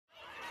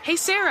Hey,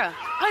 Sarah,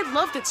 I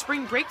love that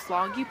spring break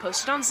vlog you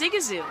posted on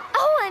Zigazoo.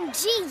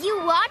 OMG,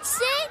 you watched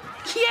it?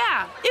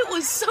 Yeah, it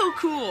was so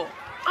cool.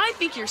 I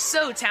think you're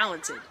so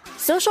talented.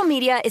 Social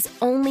media is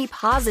only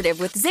positive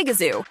with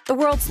Zigazoo, the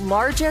world's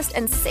largest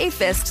and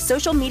safest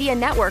social media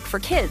network for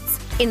kids.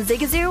 In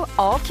Zigazoo,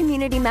 all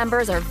community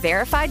members are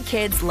verified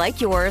kids like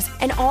yours,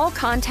 and all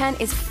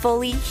content is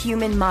fully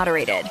human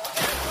moderated.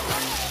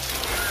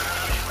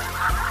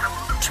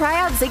 Try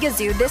out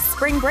Zigazoo this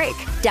spring break.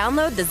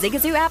 Download the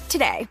Zigazoo app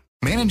today.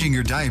 Managing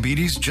your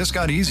diabetes just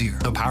got easier.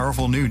 The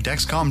powerful new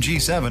Dexcom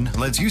G7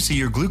 lets you see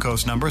your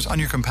glucose numbers on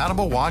your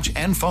compatible watch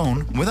and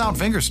phone without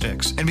finger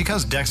sticks. And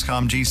because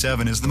Dexcom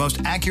G7 is the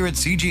most accurate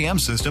CGM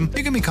system,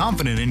 you can be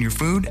confident in your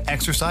food,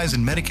 exercise,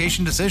 and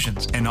medication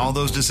decisions. And all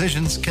those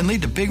decisions can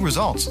lead to big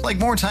results, like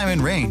more time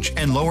in range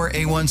and lower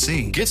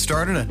A1C. Get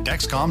started at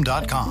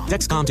Dexcom.com.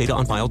 Dexcom data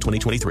on file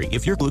 2023.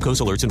 If your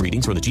glucose alerts and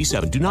readings from the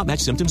G7 do not match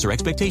symptoms or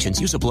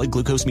expectations, use a blood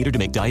glucose meter to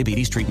make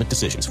diabetes treatment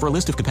decisions. For a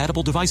list of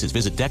compatible devices,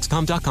 visit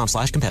Dexcom.com/compatibility.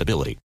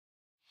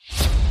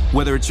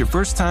 Whether it's your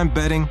first time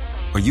betting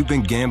or you've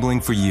been gambling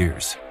for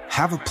years,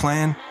 have a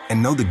plan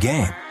and know the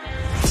game.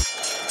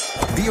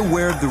 Be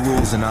aware of the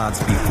rules and odds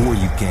before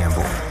you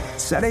gamble.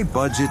 Set a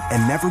budget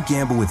and never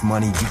gamble with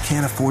money you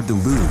can't afford to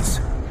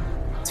lose.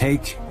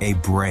 Take a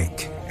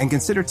break and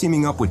consider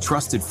teaming up with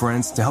trusted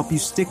friends to help you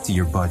stick to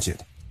your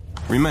budget.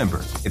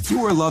 Remember, if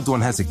you or a loved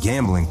one has a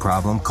gambling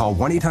problem, call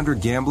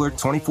 1-800-GAMBLER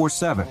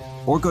 24/7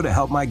 or go to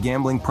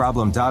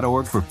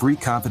helpmygamblingproblem.org for free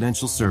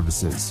confidential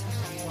services.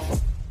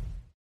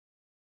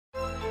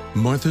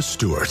 Martha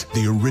Stewart,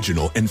 the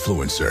original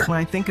influencer. When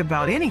I think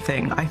about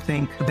anything, I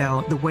think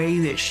about the way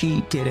that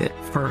she did it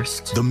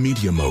first. The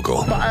media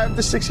mogul. 5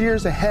 to 6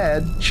 years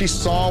ahead, she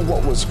saw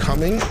what was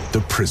coming.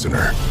 The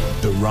prisoner.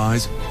 The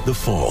rise, the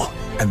fall,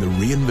 and the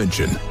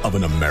reinvention of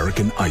an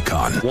American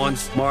icon.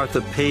 Once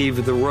Martha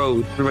paved the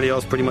road, everybody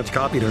else pretty much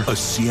copied her. A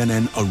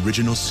CNN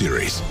original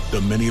series,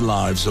 The Many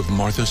Lives of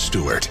Martha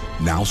Stewart,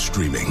 now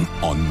streaming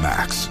on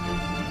Max.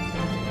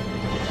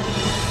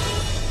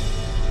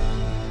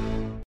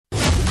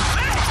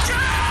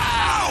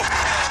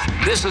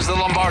 This is the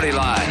Lombardi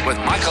Line with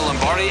Michael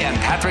Lombardi and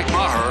Patrick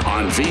Maher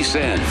on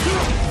VSiN.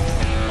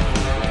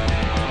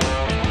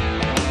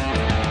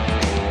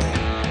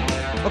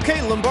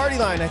 Okay, Lombardi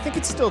Line. I think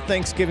it's still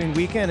Thanksgiving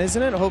weekend,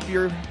 isn't it? I hope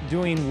you're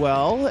doing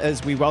well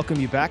as we welcome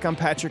you back. I'm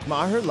Patrick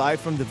Maher,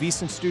 live from the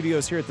VSiN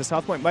studios here at the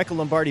South Point. Michael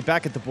Lombardi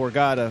back at the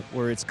Borgata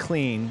where it's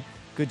clean.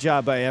 Good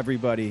job by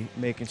everybody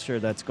making sure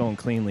that's going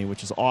cleanly,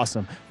 which is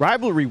awesome.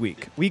 Rivalry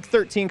week, week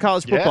 13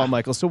 college football,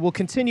 Michael. So we'll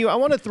continue. I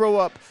want to throw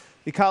up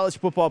the College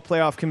Football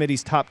Playoff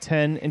Committee's top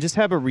 10 and just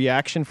have a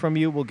reaction from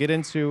you. We'll get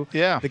into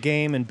the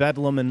game and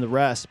Bedlam and the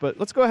rest. But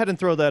let's go ahead and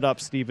throw that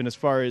up, Stephen, as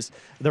far as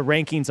the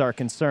rankings are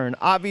concerned.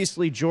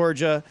 Obviously,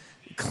 Georgia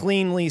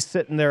cleanly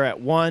sitting there at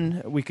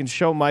 1. We can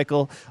show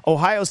Michael.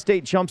 Ohio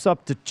State jumps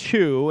up to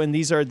 2, and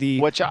these are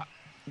the Which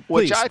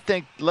I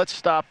think, let's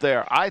stop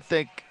there. I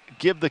think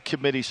give the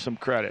committee some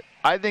credit.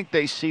 I think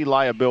they see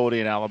liability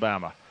in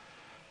Alabama.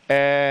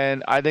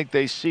 And I think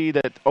they see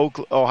that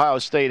Ohio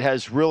State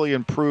has really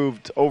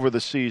improved over the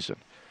season.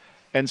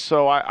 And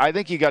so I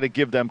think you got to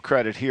give them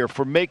credit here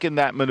for making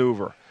that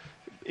maneuver.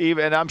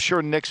 And I'm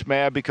sure Nick's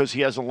mad because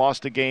he hasn't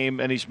lost a game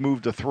and he's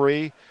moved to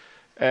 3.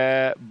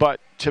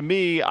 But to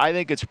me, I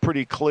think it's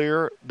pretty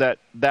clear that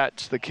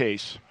that's the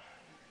case.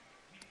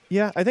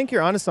 Yeah, I think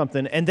you're onto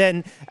something. And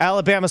then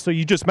Alabama, so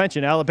you just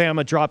mentioned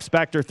Alabama drops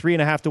back. They're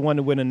 3.5 to 1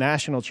 to win a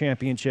national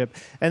championship.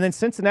 And then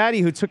Cincinnati,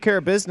 who took care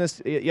of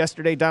business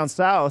yesterday down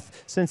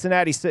south,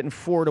 Cincinnati sitting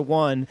 4 to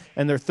 1,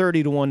 and they're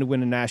 30 to 1 to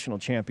win a national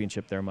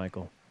championship there,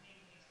 Michael.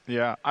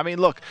 Yeah, I mean,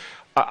 look,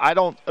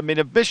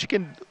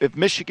 if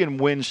Michigan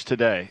wins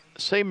today,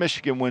 say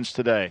Michigan wins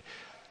today,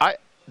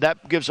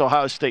 that gives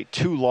Ohio State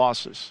 2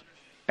 losses,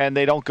 and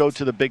they don't go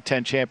to the Big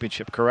Ten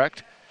championship,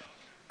 correct?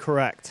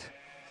 Correct.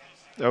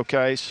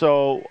 Okay,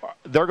 so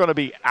they're going to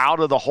be out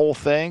of the whole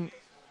thing.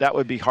 That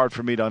would be hard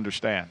for me to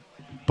understand.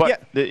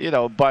 But,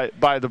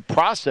 by the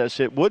process,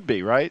 it would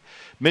be, right?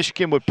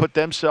 Michigan would put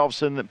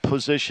themselves in the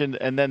position,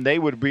 and then they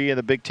would be in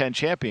the Big Ten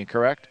champion,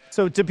 correct?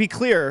 So to be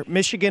clear,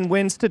 Michigan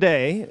wins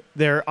today.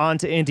 They're on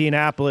to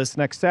Indianapolis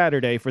next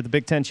Saturday for the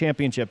Big Ten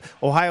championship.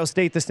 Ohio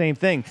State, the same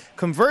thing.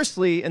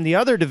 Conversely, in the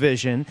other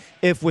division,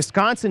 if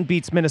Wisconsin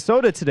beats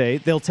Minnesota today,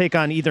 they'll take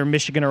on either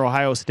Michigan or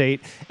Ohio State.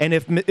 And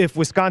if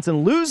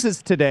Wisconsin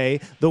loses today,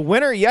 the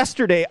winner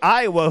yesterday,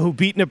 Iowa, who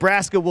beat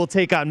Nebraska, will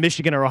take on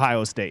Michigan or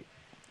Ohio State.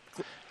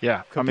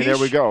 Yeah, Gabish? I mean, there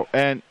we go.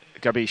 And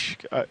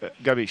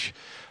Gabish.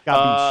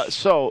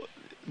 So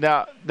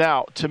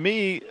now, to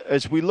me,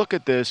 as we look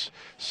at this,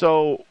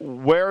 so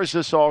where is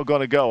this all going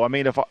to go? I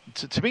mean,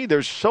 to me,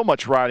 there's so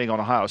much riding on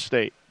Ohio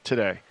State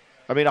today.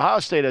 I mean,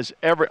 Ohio State has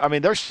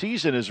their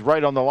season is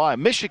right on the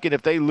line. Michigan,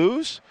 if they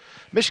lose,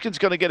 Michigan's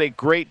going to get a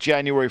great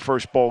January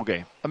 1st bowl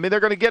game. I mean, they're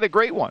going to get a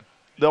great one.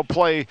 They'll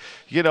play,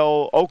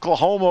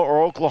 Oklahoma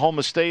or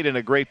Oklahoma State in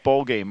a great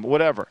bowl game,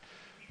 whatever.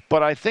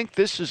 But I think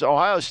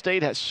Ohio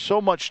State has so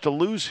much to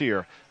lose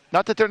here.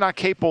 Not that they're not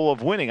capable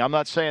of winning. I'm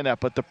not saying that.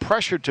 But the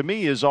pressure to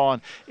me is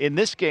on, in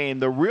this game,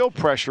 the real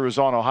pressure is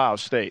on Ohio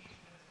State.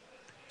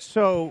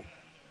 So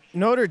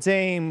Notre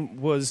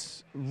Dame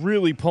was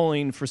really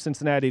pulling for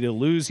Cincinnati to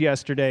lose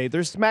yesterday.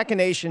 There's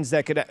machinations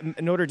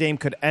that Notre Dame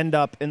could end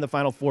up in the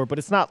Final Four, but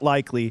it's not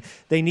likely.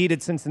 They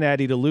needed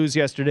Cincinnati to lose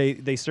yesterday.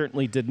 They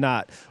certainly did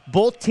not.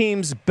 Both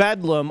teams,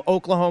 Bedlam,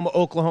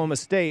 Oklahoma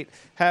State,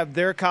 have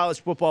their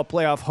college football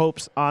playoff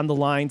hopes on the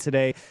line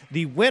today.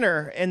 The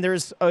winner, and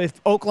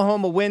if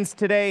Oklahoma wins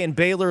today and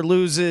Baylor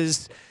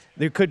loses,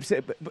 it could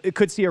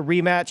see a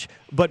rematch,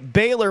 but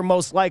Baylor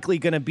most likely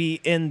going to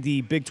be in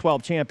the Big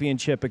 12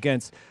 championship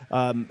against,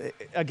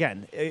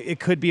 again, it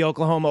could be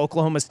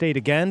Oklahoma State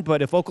again,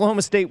 but if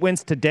Oklahoma State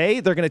wins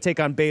today, they're going to take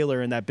on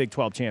Baylor in that Big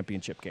 12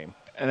 championship game.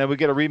 And then we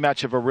get a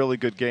rematch of a really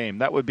good game.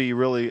 That would be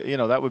really,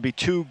 that would be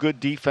two good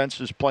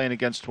defenses playing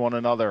against one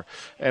another.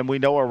 And we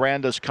know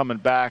Aranda's coming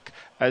back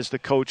as the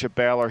coach at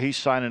Baylor. He's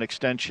signed an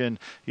extension.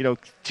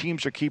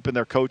 Teams are keeping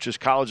their coaches.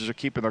 Colleges are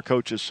keeping their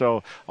coaches.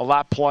 So a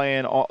lot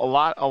playing, a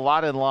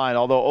lot in line.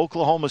 Although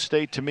Oklahoma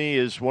State, to me,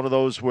 is one of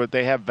those where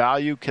they have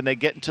value. Can they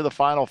get into the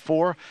Final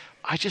Four?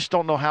 I just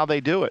don't know how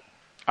they do it.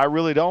 I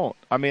really don't.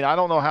 I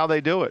don't know how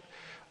they do it.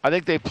 I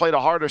think they've played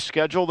a harder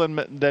schedule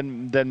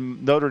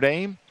than Notre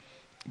Dame.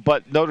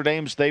 But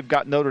they've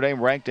got Notre Dame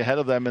ranked ahead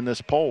of them in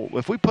this poll.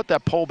 If we put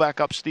that poll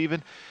back up,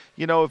 Stephen,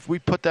 if we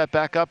put that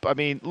back up,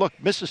 look,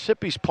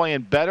 Mississippi's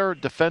playing better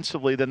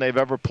defensively than they've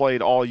ever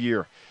played all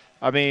year.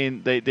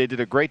 They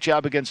did a great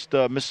job against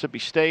Mississippi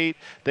State.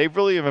 They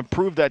really have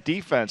improved that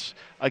defense.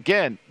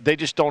 Again, they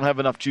just don't have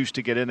enough juice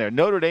to get in there.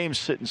 Notre Dame's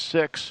sitting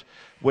 6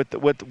 with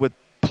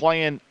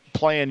playing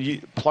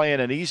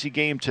an easy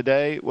game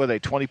today. Were they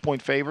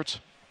 20-point favorites?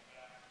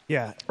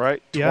 Yeah.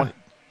 Right? 20. Yeah.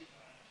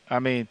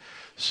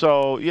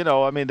 So, they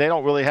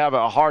don't really have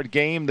a hard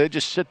game. They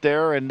just sit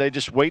there and they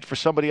just wait for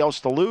somebody else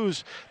to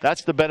lose.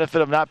 That's the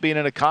benefit of not being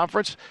in a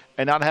conference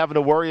and not having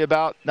to worry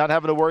about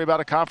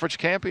a conference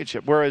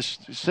championship. Whereas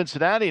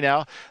Cincinnati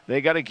now,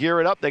 they got to gear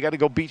it up. They got to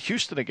go beat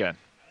Houston again.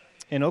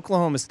 And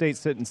Oklahoma State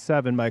sitting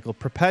 7, Michael,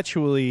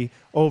 perpetually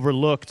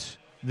overlooked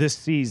this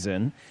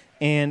season.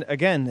 And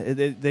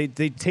again, they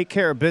take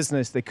care of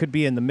business. They could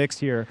be in the mix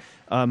here.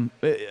 Well,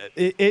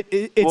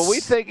 we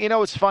think,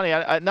 it's funny.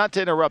 Not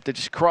to interrupt, it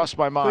just crossed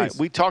my mind. Please.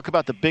 We talk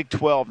about the Big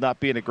 12 not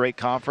being a great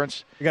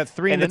conference. You got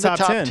 3 in the top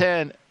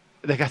 10.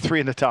 They got 3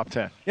 in the top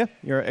 10. Yeah,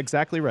 you're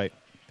exactly right.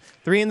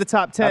 3 in the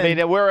top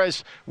 10.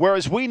 Whereas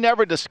we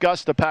never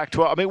discussed the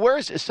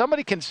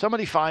Pac-12. Can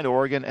somebody find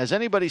Oregon? Has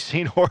anybody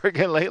seen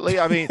Oregon lately?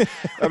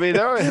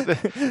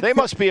 They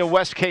must be in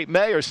West Cape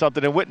May or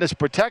something in witness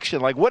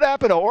protection. Like, what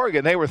happened to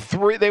Oregon?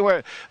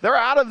 They're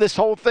out of this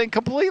whole thing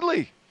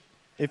completely.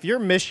 If you're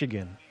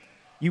Michigan,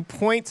 you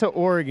point to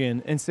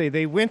Oregon and say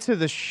they went to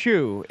the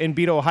shoe and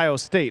beat Ohio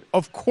State.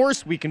 Of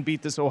course we can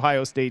beat this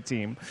Ohio State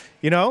team.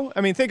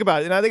 Think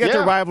about it. Now they got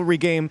their rivalry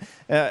game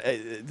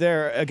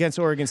there against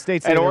Oregon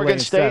State. And Oregon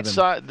State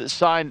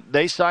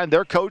signed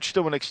their coach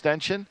to an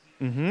extension.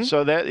 Mm-hmm.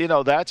 So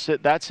that that's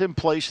it. That's in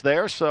place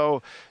there.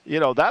 So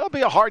that'll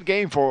be a hard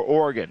game for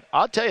Oregon.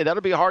 I'll tell you,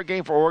 that'll be a hard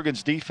game for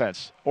Oregon's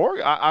defense.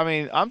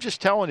 I'm just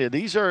telling you,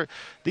 these are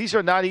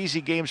not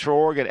easy games for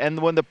Oregon.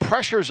 And when the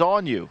pressure's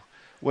on you,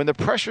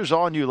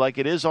 like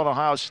it is on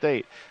Ohio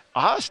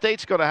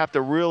State's going to have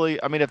to really.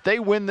 If they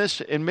win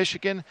this in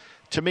Michigan,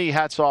 to me,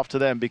 hats off to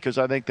them, because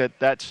I think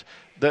that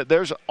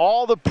there's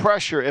all the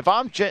pressure. If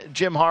I'm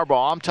Jim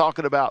Harbaugh, I'm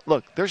talking about,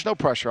 look, there's no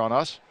pressure on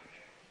us.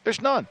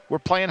 There's none. We're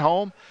playing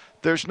home.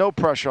 There's no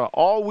pressure.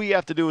 All we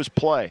have to do is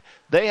play.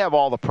 They have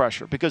all the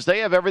pressure because they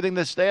have everything.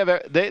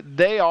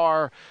 They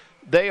are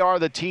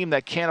the team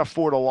that can't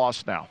afford a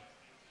loss now.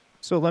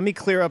 So let me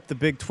clear up the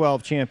Big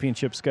 12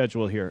 championship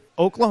schedule here.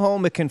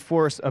 Oklahoma can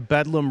force a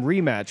Bedlam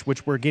rematch,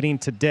 which we're getting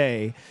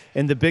today,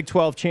 in the Big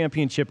 12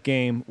 championship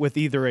game with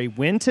either a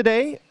win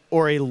today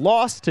or a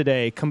loss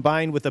today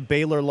combined with a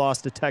Baylor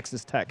loss to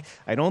Texas Tech.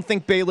 I don't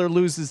think Baylor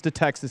loses to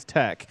Texas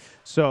Tech.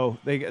 So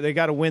they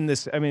got to win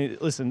this.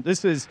 Listen,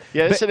 this is...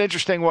 Yeah, that's an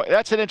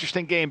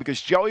interesting game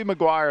because Joey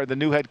McGuire, the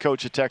new head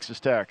coach at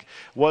Texas Tech,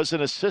 was an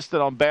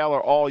assistant on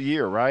Baylor all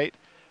year, right?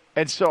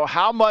 And so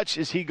how much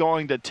is he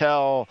going to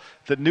tell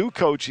the new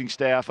coaching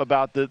staff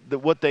about the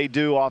what they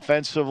do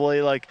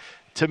offensively? Like,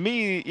 to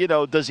me,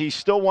 does he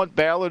still want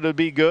Baylor to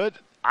be good?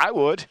 I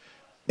would.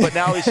 But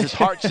now his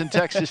heart's in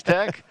Texas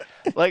Tech.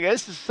 Like,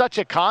 this is such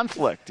a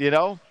conflict,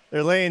 They're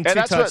laying 2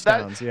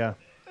 touchdowns, yeah.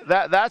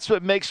 That's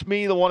what makes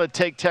me want to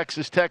take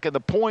Texas Tech and the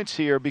points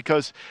here,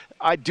 because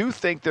I do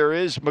think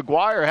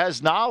McGuire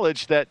has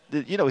knowledge that,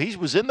 he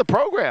was in the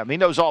program. He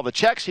knows all the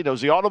checks. He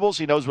knows the audibles.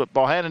 He knows what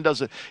Bohannon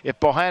does. If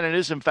Bohannon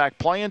is, in fact,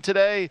 playing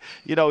today,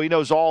 he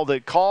knows all the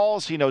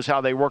calls. He knows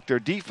how they work their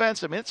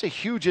defense. It's a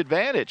huge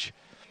advantage.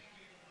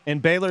 And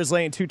Baylor's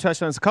laying 2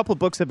 touchdowns. A couple of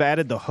books have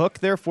added the hook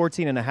there,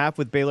 14.5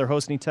 with Baylor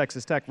hosting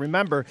Texas Tech.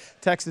 Remember,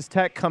 Texas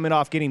Tech coming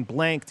off getting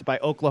blanked by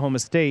Oklahoma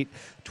State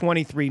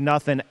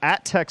 23-0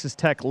 at Texas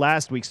Tech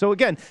last week. So,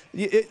 again,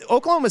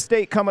 Oklahoma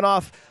State coming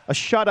off a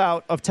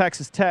shutout of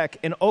Texas Tech,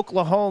 and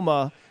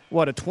Oklahoma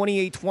a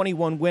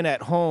 28-21 win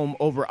at home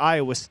over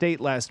Iowa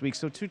State last week.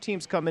 So two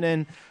teams coming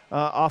in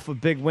off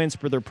of big wins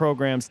for their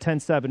programs,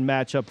 10-7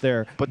 matchup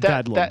there. But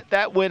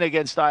that win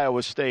against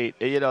Iowa State,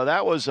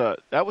 that was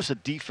a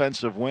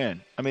defensive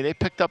win. I mean, they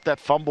picked up that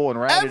fumble and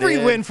ran it in. Every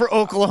win for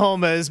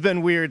Oklahoma has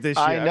been weird this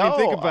year. I know.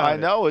 Think about it. I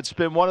know. It's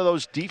been one of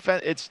those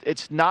defense.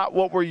 It's not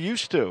what we're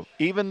used to,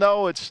 even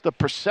though it's the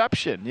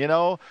perception, you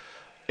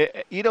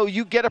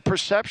get a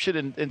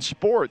perception in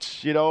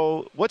sports.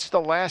 What's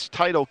the last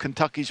title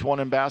Kentucky's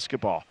won in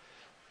basketball?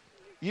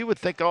 You would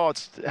think,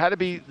 it had to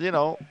be, the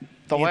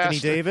Anthony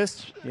last.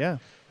 Davis, yeah.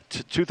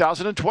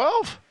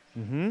 2012,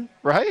 mm-hmm.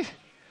 Right?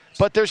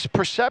 But there's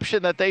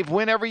perception that they've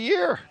win every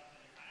year.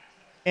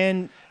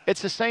 And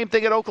it's the same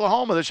thing at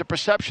Oklahoma. There's a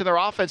perception their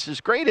offense is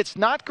great. It's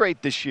not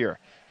great this year,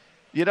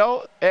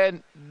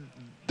 and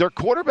their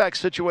quarterback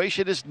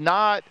situation is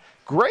not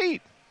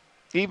great,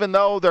 even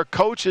though their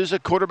coach is a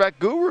quarterback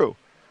guru.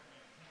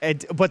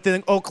 But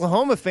then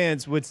Oklahoma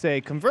fans would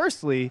say,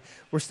 conversely,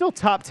 we're still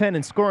top 10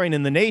 in scoring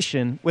in the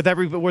nation with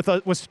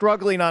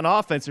struggling on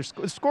offense.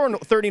 They're scoring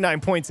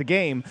 39 points a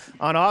game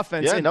on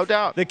offense. Yeah, no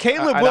doubt. The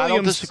Caleb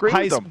Williams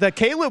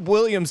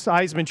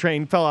Heisman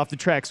train fell off the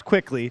tracks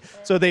quickly,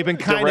 so they've been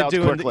kind of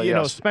doing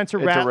yes. Spencer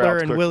Rattler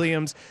and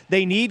Williams.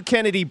 They need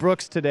Kennedy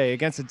Brooks today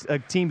against a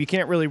team you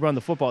can't really run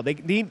the football. They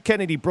need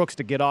Kennedy Brooks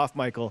to get off,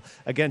 Michael,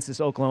 against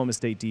this Oklahoma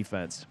State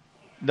defense.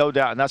 No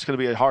doubt, and that's going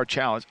to be a hard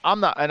challenge. I'm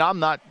not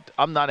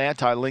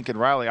anti-Lincoln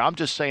Riley. I'm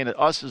just saying that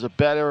us as a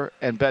better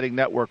and betting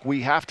network,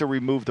 we have to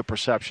remove the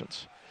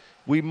perceptions.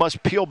 We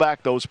must peel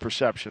back those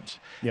perceptions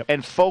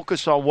and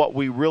focus on what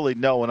we really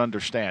know and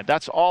understand.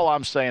 That's all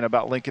I'm saying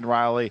about Lincoln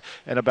Riley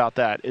and about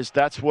that.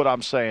 That's what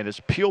I'm saying is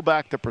peel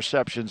back the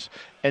perceptions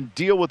and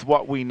deal with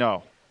what we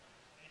know.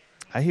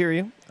 I hear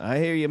you,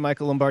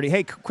 Michael Lombardi.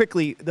 Hey,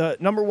 quickly, the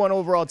number one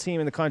overall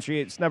team in the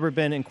country, it's never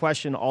been in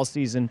question all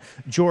season,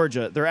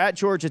 Georgia. They're at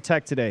Georgia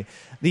Tech today.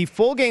 The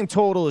full game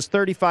total is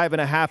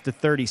 35.5 to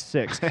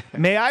 36.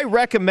 May I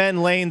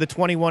recommend laying the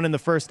 21 in the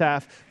first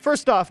half?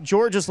 First off,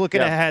 Georgia's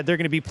looking ahead. They're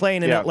going to be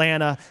playing in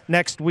Atlanta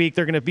next week.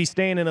 They're going to be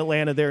staying in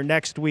Atlanta there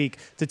next week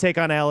to take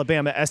on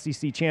Alabama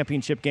SEC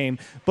championship game.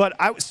 But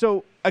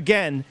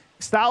again,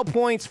 style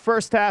points,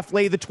 first half,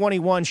 lay the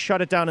 21, shut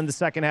it down in the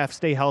second half,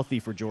 stay healthy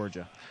for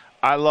Georgia.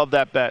 I love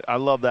that bet. I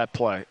love that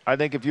play. I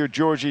think if you're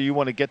Georgia, you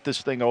want to get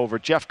this thing over.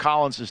 Jeff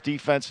Collins'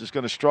 defense is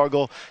going to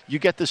struggle. You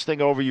get this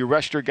thing over. You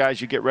rest your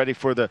guys. You get ready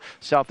for the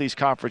Southeast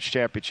Conference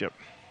Championship.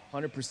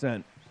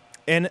 100%.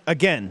 And,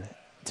 again,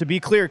 to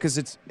be clear, because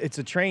it's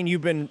a train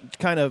you've been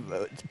kind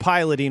of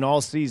piloting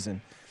all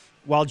season,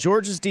 while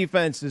Georgia's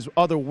defense is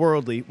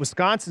otherworldly,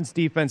 Wisconsin's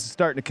defense is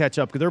starting to catch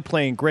up because they're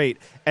playing great.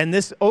 And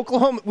this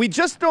Oklahoma, we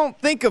just don't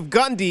think of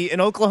Gundy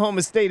and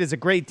Oklahoma State as a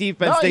great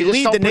defense. No, they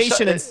lead the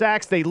nation in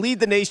sacks. They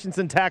lead the nation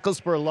in tackles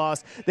for a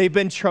loss. They've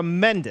been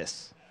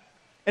tremendous.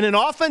 In an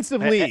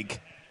offensive league.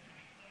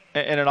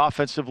 In an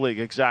offensive league,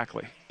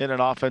 exactly. In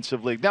an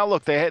offensive league. Now,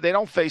 look, they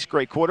don't face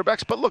great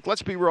quarterbacks, but look,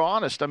 let's be real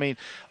honest. I mean,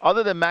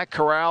 other than Matt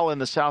Corral in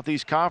the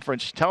Southeast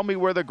Conference, tell me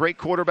where the great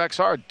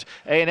quarterbacks are.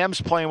 A&M's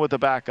playing with a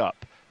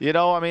backup.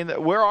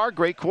 Where are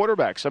great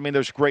quarterbacks? I mean,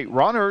 there's great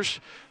runners,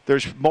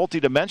 there's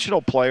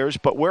multidimensional players,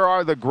 but where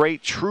are the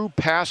great true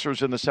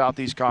passers in the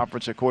Southeast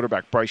Conference at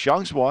quarterback? Bryce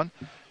Young's one,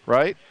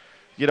 right?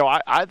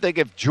 I think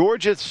if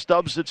Georgia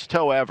stubs its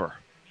toe ever,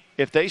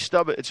 if they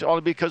stub it, it's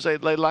only because they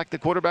lack the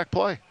quarterback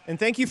play. And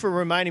thank you for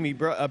reminding me,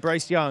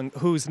 Bryce Young,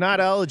 who's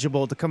not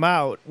eligible to come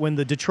out when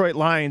the Detroit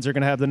Lions are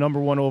going to have the number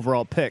one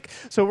overall pick.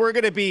 So we're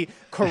going to be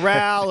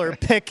Corral or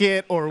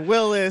Pickett or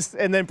Willis,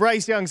 and then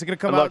Bryce Young's going to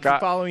come out the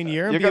following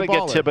year and you're be a baller. You're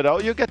going to get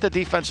Thibodeau. You'll get the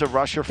defensive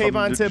rusher from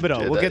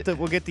Thibodeau.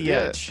 We'll get the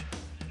edge.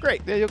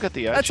 Great. Yeah, you'll get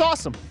the edge. That's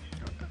awesome.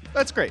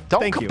 That's great.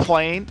 Don't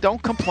complain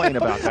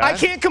about that. I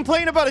can't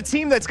complain about a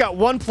team that's got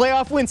one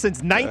playoff win since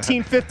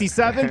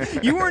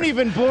 1957. You weren't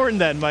even born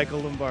then, Michael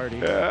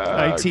Lombardi.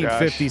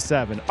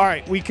 1957. Gosh. All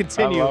right, we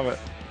continue. I love it.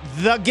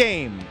 The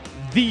game.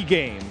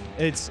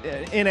 It's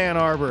in Ann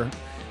Arbor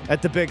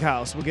at the Big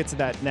House. We'll get to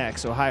that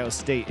next. Ohio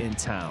State in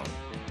town.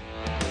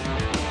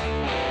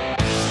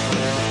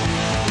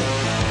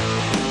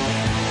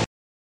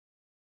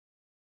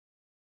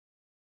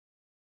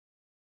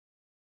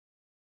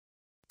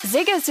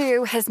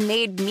 Zigazoo has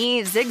made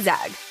me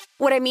zigzag.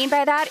 What I mean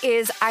by that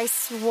is I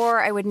swore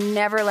I would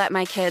never let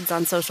my kids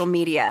on social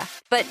media,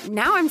 but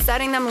now I'm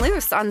setting them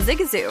loose on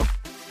Zigazoo.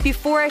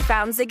 Before I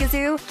found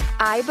Zigazoo,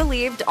 I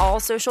believed all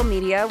social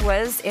media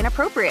was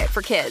inappropriate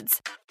for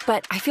kids.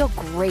 But I feel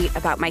great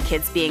about my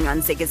kids being on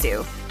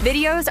Zigazoo.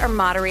 Videos are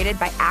moderated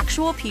by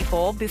actual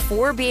people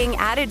before being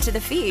added to the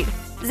feed.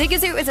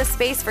 Zigazoo is a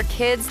space for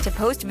kids to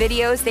post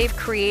videos they've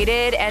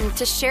created and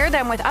to share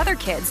them with other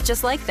kids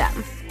just like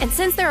them. And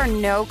since there are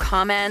no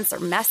comments or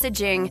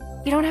messaging,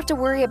 you don't have to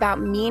worry about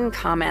mean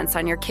comments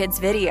on your kids'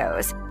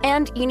 videos.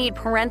 And you need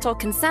parental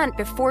consent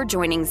before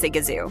joining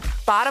Zigazoo.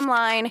 Bottom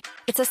line,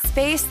 it's a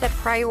space that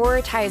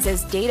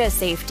prioritizes data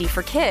safety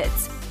for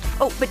kids.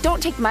 Oh, but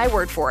don't take my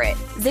word for it.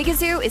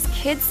 Zigazoo is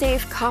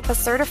KidSafe COPPA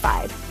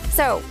certified.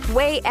 So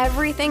weigh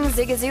everything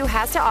Zigazoo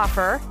has to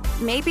offer.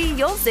 Maybe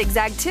you'll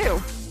zigzag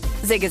too.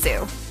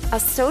 Zigazoo, a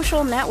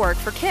social network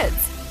for kids.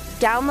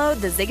 Download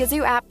the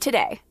Zigazoo app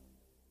today.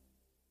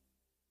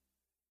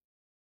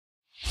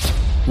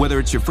 Whether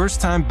it's your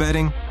first time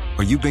betting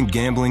or you've been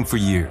gambling for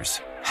years,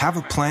 have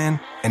a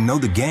plan and know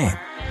the game.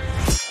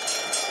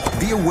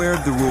 Be aware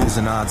of the rules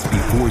and odds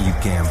before you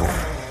gamble.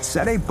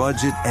 Set a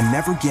budget and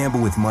never gamble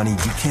with money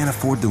you can't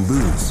afford to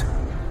lose.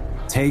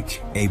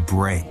 Take a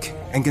break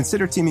and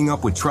consider teaming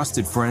up with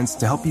trusted friends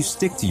to help you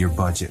stick to your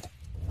budget.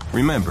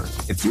 Remember,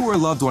 if you or a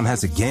loved one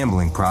has a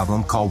gambling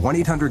problem, call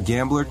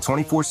 1-800-GAMBLER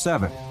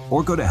 24/7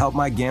 or go to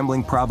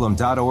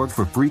helpmygamblingproblem.org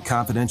for free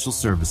confidential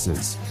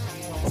services.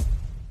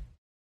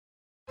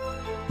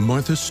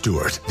 Martha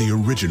Stewart, the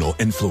original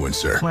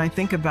influencer. When I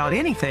think about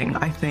anything,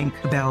 I think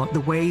about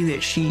the way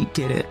that she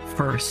did it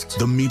first.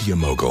 The media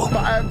mogul.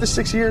 5 to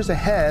 6 years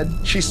ahead,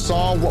 she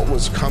saw what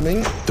was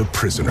coming. The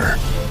prisoner.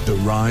 The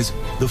rise,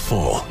 the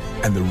fall,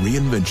 and the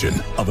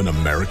reinvention of an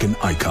American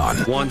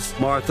icon. Once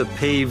Martha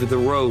paved the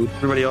road,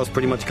 everybody else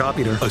pretty much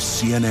copied her. A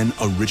CNN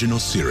original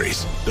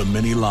series, The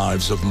Many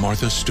Lives of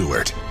Martha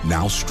Stewart,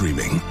 now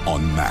streaming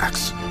on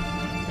Max.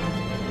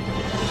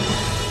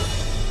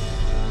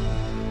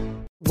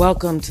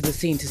 Welcome to the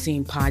Scene to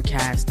Scene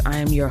podcast. I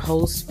am your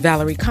host,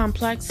 Valerie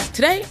Complex.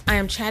 Today, I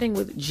am chatting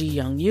with Ji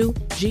Young Yoo.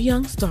 Ji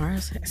Young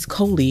stars as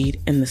co-lead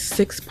in the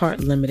 6-part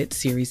limited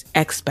series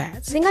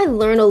Expats. I think I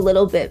learn a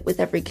little bit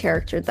with every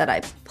character that I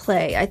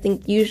play. I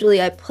think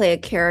usually I play a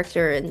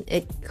character and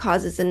it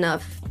causes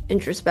enough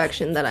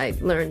introspection that I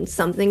learn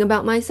something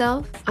about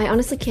myself. I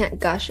honestly can't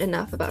gush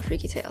enough about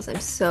Freaky Tales.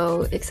 I'm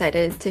so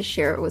excited to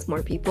share it with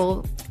more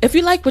people. If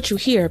you like what you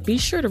hear, be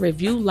sure to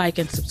review, like,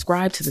 and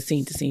subscribe to the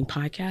Scene to Scene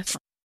podcast.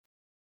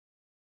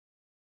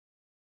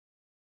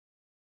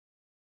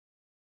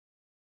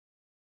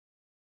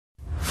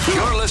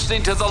 You're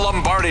listening to The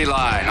Lombardi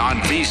Line on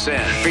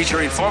VSiN,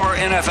 featuring former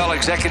NFL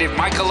executive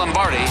Michael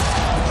Lombardi.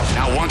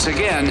 Now, once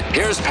again,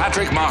 here's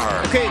Patrick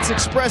Maher. Okay, it's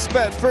Express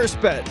Bet,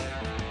 First Bet.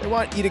 They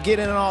want you to get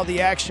in on all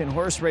the action,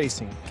 horse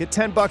racing. Get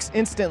 $10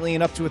 instantly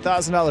and up to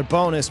 $1,000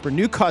 bonus for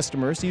new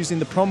customers using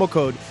the promo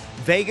code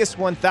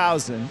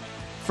VEGAS1000.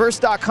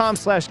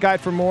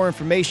 First.com/guide for more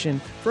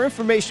information. For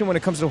information when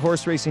it comes to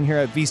horse racing here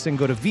at VSiN,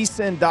 go to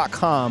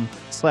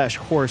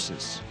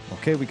vsin.com/horses.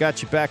 Okay, we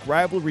got you back.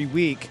 Rivalry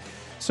week.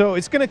 So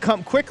it's going to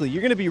come quickly. You're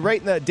going to be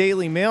writing that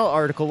Daily Mail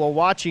article while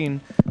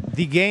watching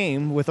the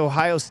game with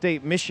Ohio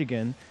State,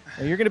 Michigan.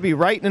 And you're going to be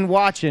writing and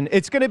watching.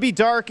 It's going to be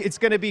dark. It's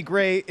going to be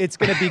great. It's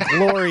going to be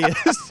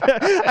glorious.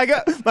 I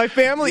got my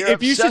family. You're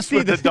if you should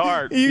see the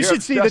dark, you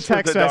should see the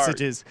text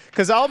messages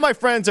because all my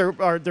friends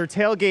are they're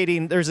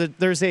tailgating.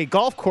 There's a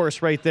golf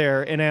course right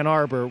there in Ann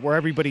Arbor where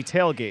everybody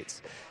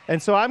tailgates,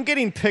 and so I'm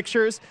getting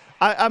pictures.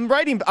 I'm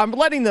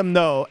letting them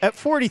know at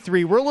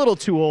 43, we're a little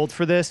too old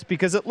for this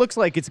because it looks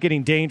like it's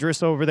getting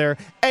dangerous over there.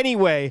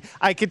 Anyway,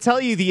 I can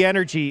tell you the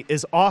energy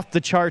is off the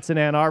charts in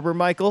Ann Arbor,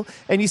 Michael.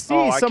 And you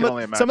see some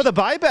of the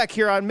buyback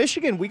here on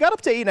Michigan. We got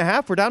up to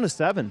 8.5. We're down to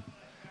 7.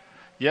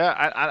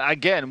 Yeah,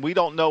 again, we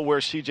don't know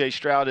where C.J.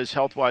 Stroud is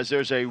health-wise.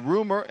 There's a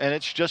rumor, and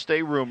it's just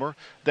a rumor,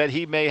 that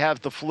he may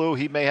have the flu,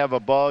 he may have a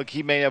bug,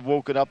 he may have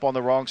woken up on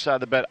the wrong side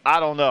of the bed.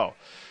 I don't know.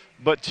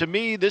 But to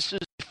me, this is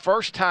the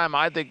first time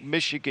I think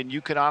Michigan,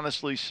 you can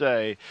honestly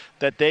say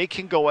that they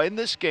can go in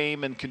this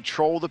game and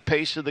control the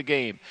pace of the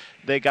game.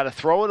 They got to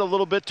throw it a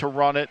little bit to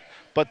run it,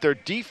 but their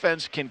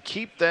defense can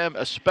keep them,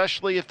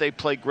 especially if they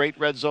play great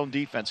red zone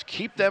defense,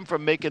 keep them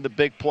from making the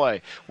big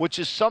play, which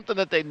is something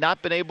that they've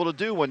not been able to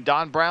do when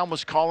Don Brown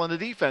was calling the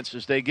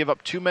defenses. They give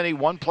up too many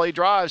one-play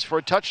drives for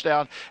a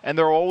touchdown, and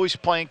they're always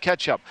playing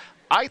catch-up.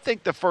 I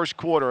think the first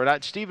quarter,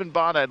 and Stephen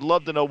Bond, I'd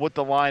love to know what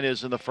the line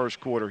is in the first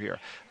quarter here.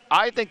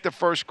 I think the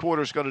first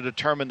quarter is going to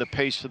determine the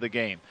pace of the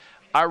game.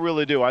 I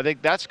really do. I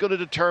think that's going to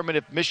determine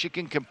if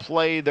Michigan can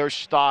play their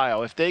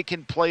style, if they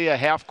can play a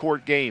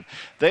half-court game.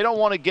 They don't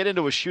want to get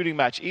into a shooting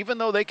match, even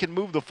though they can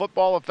move the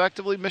football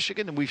effectively,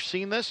 Michigan, and we've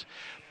seen this,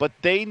 but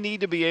they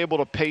need to be able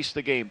to pace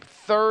the game.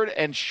 Third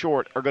and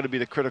short are going to be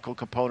the critical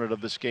component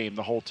of this game,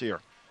 the whole tier.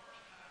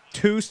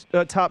 Two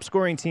top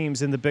scoring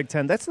teams in the Big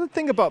Ten. That's the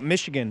thing about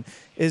Michigan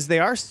is they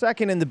are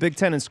second in the Big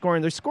Ten in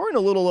scoring. They're scoring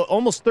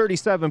almost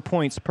 37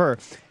 points per.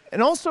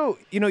 And also,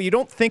 you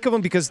don't think of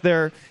them because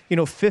they're,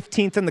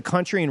 15th in the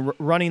country in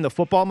running the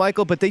football,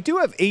 Michael, but they do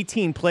have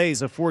 18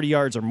 plays of 40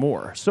 yards or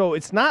more. So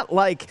it's not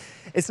like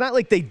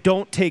they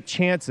don't take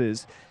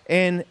chances.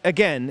 And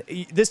again,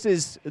 this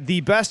is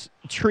the best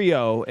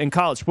trio in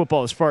college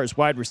football as far as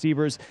wide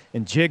receivers,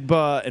 and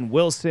Jigba and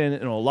Wilson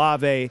and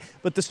Olave.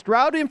 But the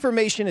Stroud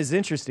information is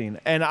interesting,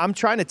 and I'm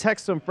trying to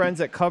text some friends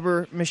that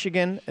cover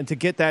Michigan and to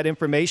get that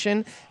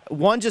information.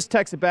 One just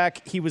texted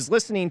back, he was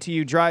listening to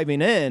you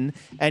driving in,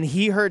 and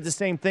he heard the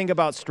same thing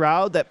about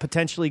Stroud that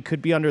potentially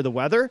could be under the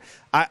weather.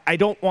 I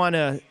don't want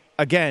to.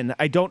 Again,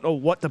 I don't know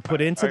what to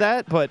put into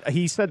that, but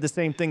he said the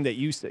same thing that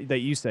you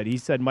said. He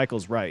said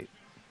Michael's right.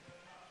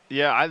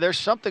 Yeah, there's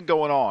something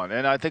going on,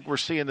 and I think we're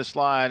seeing this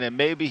line, and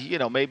maybe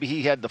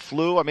he had the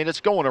flu. I mean,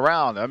 it's going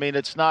around. I mean,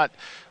 it's not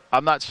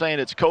I'm not saying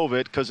it's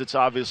COVID because it's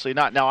obviously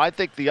not. Now, I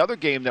think the other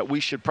game that we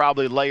should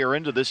probably layer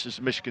into this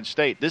is Michigan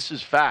State. This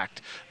is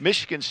fact.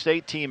 Michigan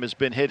State team has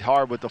been hit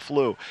hard with the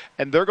flu,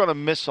 and they're going to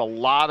miss a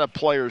lot of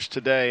players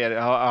today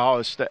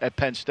at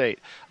Penn State.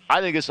 I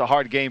think it's a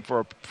hard game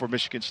for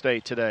Michigan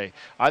State today.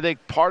 I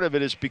think part of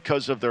it is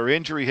because of their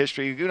injury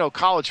history. You know,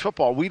 college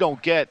football, we don't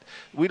get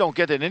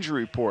an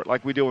injury report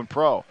like we do in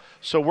pro.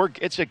 So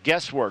it's a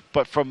guesswork.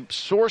 But from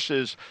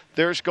sources,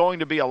 there's going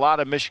to be a lot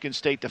of Michigan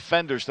State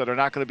defenders that are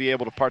not going to be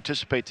able to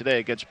participate today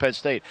against Penn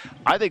State.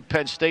 I think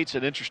Penn State's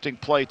an interesting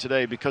play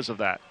today because of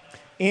that.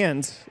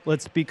 And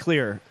let's be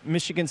clear,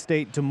 Michigan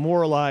State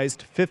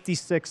demoralized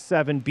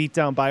 56-7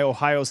 beatdown by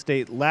Ohio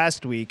State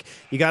last week.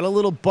 You got a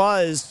little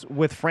buzz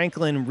with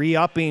Franklin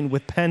re-upping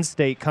with Penn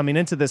State coming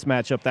into this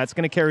matchup. That's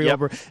going to carry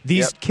over.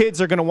 These kids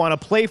are going to want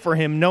to play for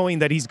him knowing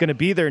that he's going to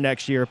be there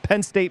next year.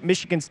 Penn State,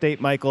 Michigan State,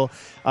 Michael,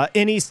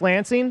 in East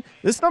Lansing,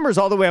 this number's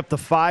all the way up to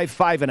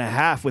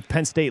 5.5 with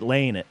Penn State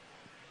laying it.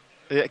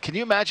 Can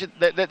you imagine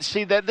that?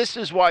 See, that this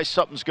is why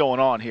something's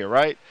going on here,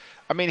 right?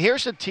 I mean,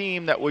 here's a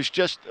team that was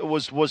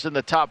in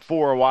the top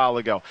 4 a while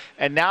ago,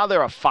 and now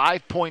they're a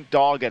 5-point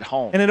dog at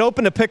home. And it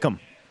opened to pick them.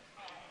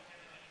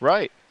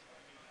 Right.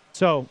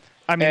 So,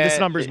 I mean, this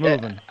number's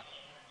moving.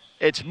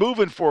 It's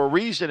moving for a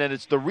reason, and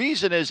the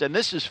reason is, and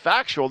this is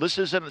factual, this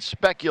isn't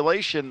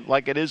speculation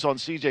like it is on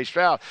C.J.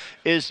 Stroud,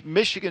 is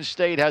Michigan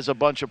State has a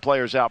bunch of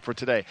players out for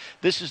today.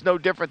 This is no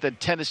different than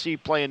Tennessee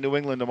playing New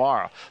England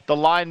tomorrow. The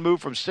line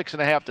moved from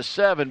 6.5 to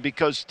 7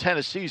 because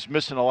Tennessee's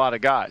missing a lot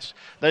of guys.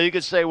 Now you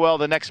could say, well,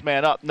 the next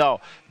man up. No,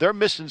 they're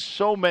missing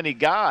so many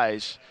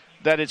guys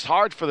that it's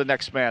hard for the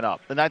next man up,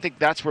 and I think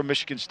that's where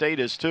Michigan State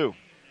is too.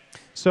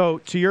 So,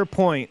 to your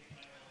point,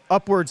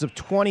 upwards of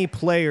 20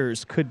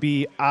 players could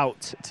be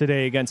out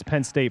today against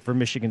Penn State for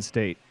Michigan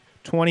State.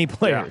 20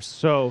 players. Yeah.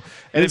 So,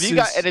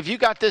 if you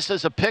got this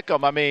as a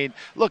pick'em, I mean,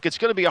 look, it's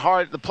going to be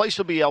the place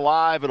will be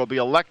alive. It'll be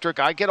electric.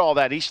 I get all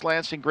that. East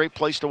Lansing, great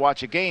place to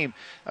watch a game.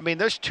 I mean,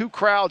 there's 2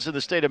 crowds in the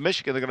state of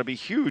Michigan. They're going to be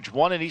huge.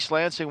 One in East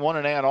Lansing, one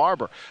in Ann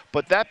Arbor.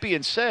 But that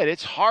being said,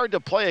 it's hard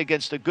to play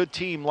against a good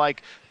team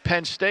like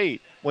Penn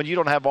State when you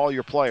don't have all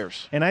your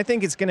players. And I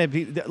think it's going to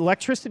be – the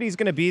electricity is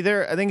going to be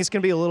there. I think it's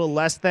going to be a little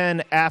less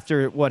than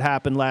after what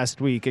happened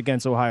last week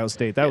against Ohio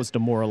State. That was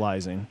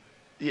demoralizing.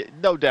 Yeah,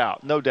 no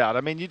doubt, no doubt.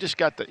 I mean, you just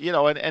got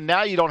and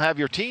now you don't have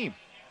your team.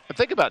 But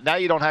think about it. Now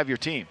you don't have your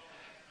team.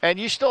 And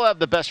you still have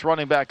the best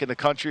running back in the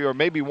country or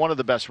maybe one of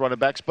the best running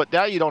backs, but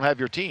now you don't have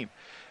your team.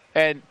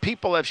 And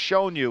people have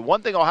shown you,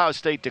 one thing Ohio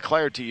State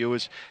declared to you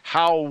is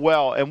how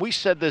well, and we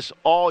said this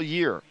all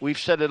year. We've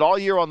said it all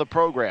year on the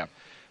program.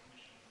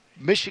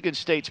 Michigan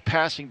State's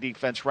passing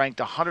defense ranked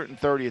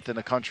 130th in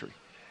the country.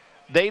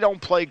 They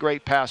don't play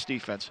great pass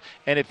defense.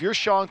 And if you're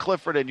Sean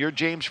Clifford and you're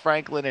James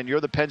Franklin and you're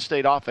the Penn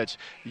State offense,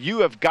 you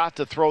have got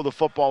to throw the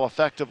football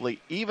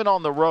effectively, even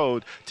on the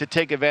road, to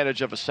take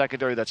advantage of a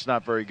secondary that's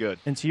not very good.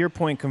 And to your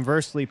point,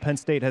 conversely, Penn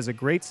State has a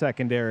great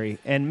secondary.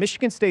 And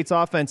Michigan State's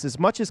offense, as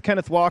much as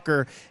Kenneth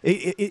Walker,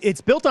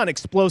 it's built on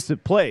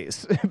explosive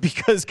plays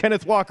because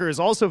Kenneth Walker is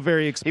also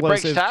very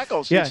explosive. He breaks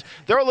tackles. Yeah.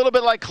 They're a little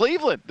bit like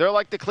Cleveland. They're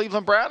like the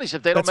Cleveland Brownies.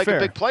 If they don't make a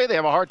big play, they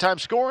have a hard time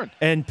scoring.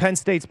 And Penn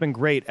State's been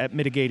great at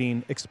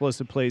mitigating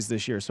explosive plays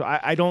this year. So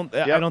I don't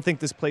think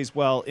this plays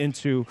well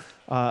into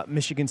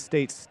Michigan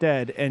State's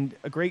stead. And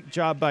a great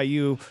job by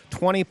you.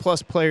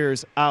 20-plus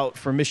players out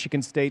for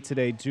Michigan State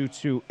today due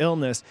to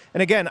illness.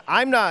 And again,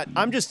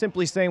 I'm just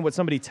simply saying what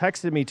somebody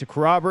texted me to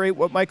corroborate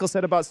what Michael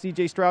said about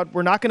C.J. Stroud.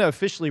 We're not going to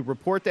officially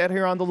report that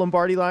here on the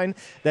Lombardi line,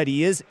 that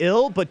he is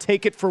ill, but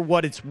take it for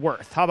what it's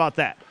worth. How about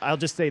that? I'll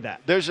just say that.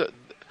 There's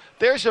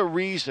a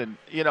reason,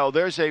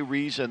 there's a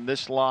reason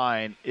this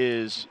line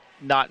is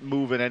not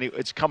moving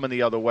it's coming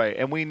the other way,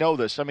 and we know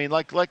this. I mean,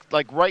 like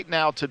right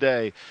now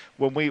today,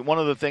 one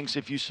of the things,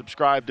 if you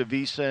subscribe to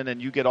VSiN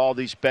and you get all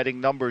these betting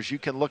numbers, you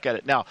can look at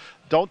it. Now,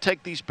 don't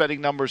take these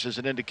betting numbers as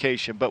an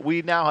indication, but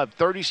we now have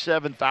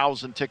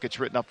 37,000 tickets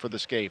written up for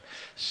this game.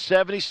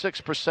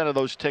 76% of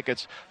those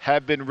tickets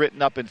have been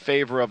written up in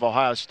favor of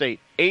Ohio State.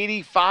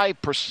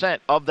 85%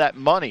 of that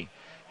money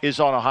is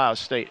on Ohio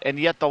State, and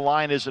yet the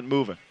line isn't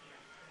moving.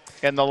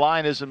 And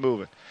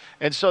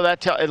so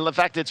and in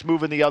fact, it's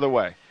moving the other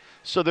way.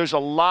 So there's a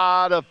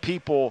lot of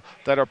people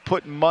that are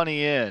putting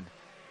money in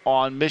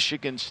on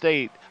Michigan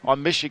State,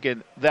 on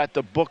Michigan, that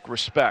the book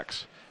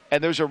respects.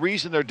 And there's a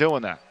reason they're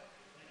doing that.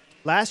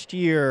 Last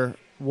year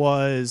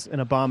was an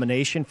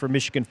abomination for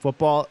Michigan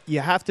football. You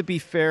have to be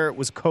fair. It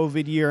was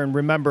COVID year. And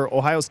remember,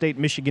 Ohio State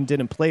and Michigan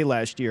didn't play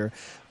last year.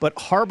 But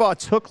Harbaugh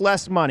took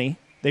less money.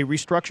 They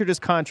restructured his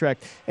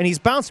contract. And he's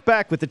bounced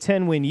back with a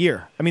 10-win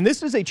year. I mean,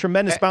 this is a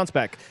tremendous bounce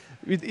back.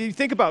 You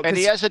think about, and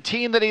he has a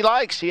team that he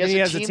likes. He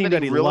has a team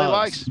that he really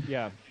likes.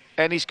 Yeah.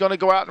 And he's going to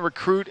go out and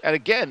recruit. And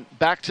again,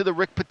 back to the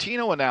Rick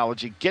Pitino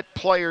analogy, get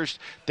players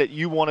that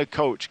you want to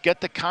coach.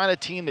 Get the kind of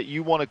team that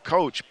you want to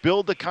coach.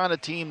 Build the kind of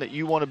team that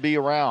you want to be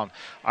around.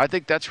 I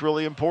think that's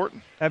really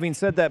important. Having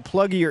said that,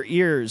 plug your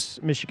ears,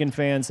 Michigan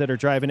fans that are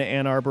driving to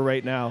Ann Arbor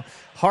right now.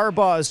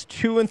 Harbaugh's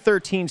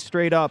 2-13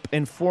 straight up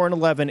and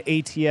 4-11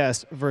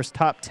 ATS versus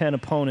top 10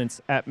 opponents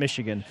at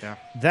Michigan. Yeah.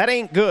 That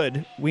ain't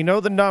good. We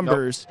know the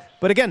numbers. Nope.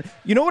 But again,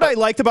 you know what I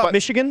liked about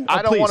Michigan?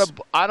 I don't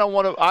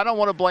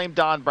want to blame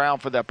Don Brown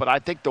for that, but I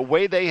think the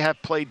way they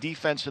have played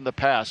defense in the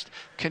past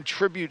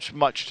contributes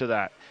much to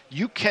that.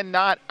 You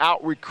cannot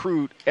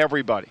out-recruit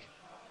everybody.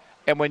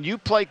 And when you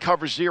play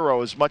cover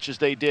zero as much as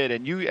they did,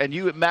 and you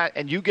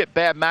get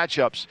bad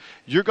matchups,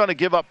 you're going to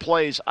give up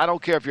plays. I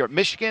don't care if you're at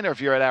Michigan or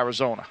if you're at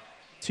Arizona.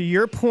 To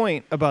your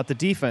point about the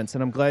defense,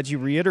 and I'm glad you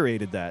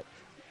reiterated that,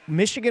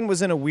 Michigan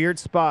was in a weird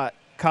spot,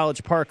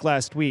 College Park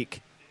last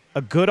week.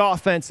 A good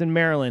offense in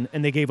Maryland,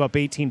 and they gave up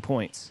 18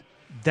 points.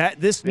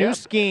 This new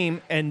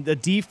scheme and the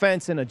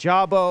defense and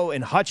Ajabo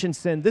and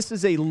Hutchinson, this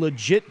is a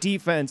legit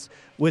defense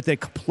with a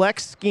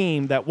complex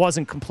scheme that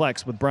wasn't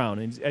complex with Brown.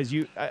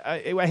 And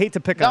I hate to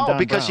pick on Don Brown. No,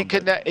 because he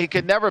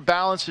could never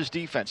balance his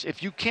defense.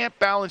 If you can't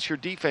balance your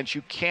defense,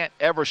 you can't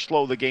ever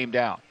slow the game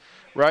down.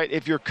 Right?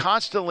 If you're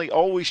constantly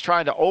always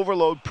trying to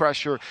overload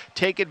pressure,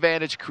 take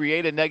advantage,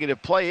 create a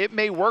negative play, it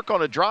may work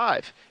on a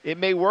drive. It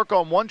may work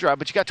on one drive,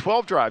 but you got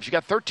 12 drives, you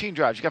got 13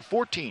 drives, you got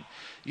 14.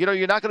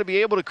 You're not going to be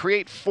able to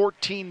create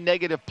 14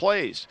 negative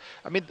plays.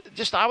 I mean,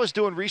 I was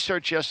doing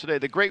research yesterday.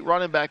 The great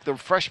running back, the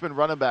freshman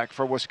running back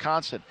for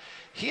Wisconsin,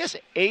 he has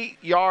 8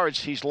 yards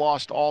he's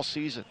lost all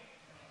season.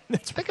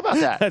 Think about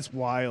that. That's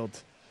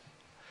wild.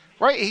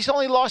 Right? He's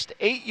only lost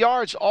 8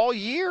 yards all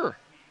year.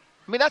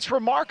 I mean, that's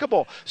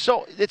remarkable.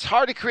 So it's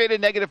hard to create a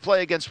negative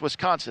play against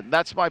Wisconsin.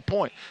 That's my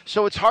point.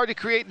 So it's hard to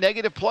create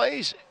negative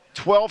plays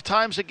 12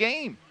 times a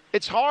game.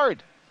 It's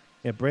hard.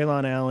 Yeah,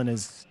 Braylon Allen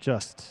is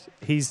just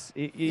I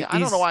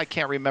don't know why I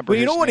can't remember. Well,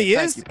 you know what he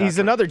is? He's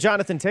another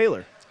Jonathan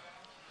Taylor.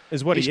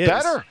 Is what he is. He's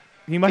better.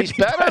 He might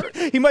be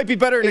better. He might be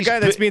better than the guy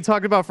that's being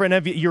talked about for an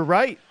MVP. You're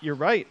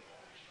right.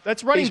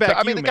 That's running back.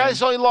 I mean, the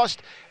guy's only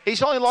lost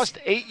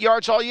 8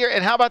 yards all year.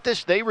 And how about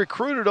this? They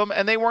recruited him,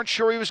 and they weren't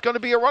sure he was going to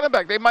be a running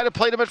back. They might have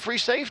played him at free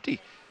safety.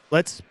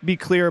 Let's be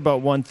clear about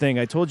one thing.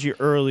 I told you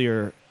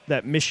earlier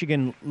that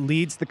Michigan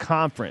leads the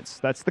conference.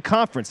 That's the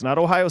conference, not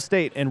Ohio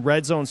State, in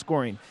red zone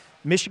scoring.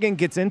 Michigan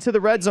gets into the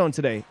red zone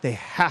today. They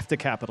have to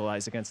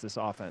capitalize against this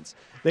offense.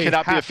 They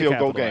cannot be a field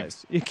goal game.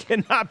 It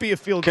cannot be a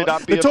field goal.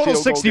 The total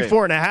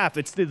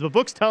 64.5. The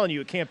book's telling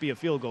you it can't be a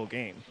field goal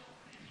game.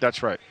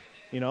 That's right.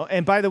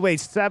 And by the way,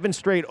 7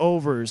 straight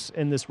overs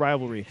in this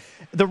rivalry.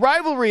 The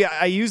rivalry,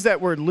 I use that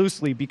word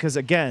loosely because,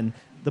 again,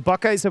 the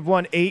Buckeyes have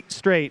won 8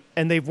 straight,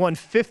 and they've won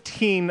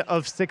 15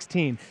 of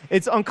 16.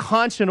 It's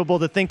unconscionable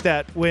to think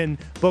that when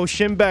Bo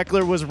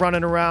Schembechler was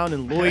running around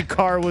and Lloyd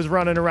Carr was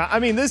running around. I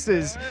mean, this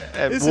is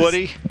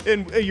Woody.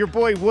 And your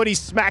boy Woody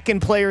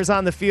smacking players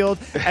on the field.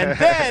 And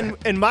then,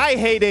 in my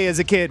heyday as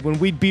a kid, when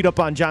we'd beat up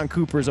on John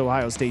Cooper's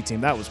Ohio State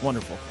team, that was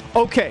wonderful.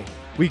 Okay.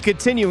 We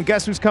continue, and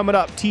guess who's coming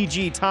up?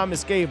 TG,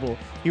 Thomas Gable.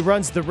 He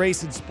runs the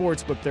race and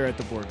sportsbook there at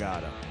the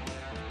Borgata.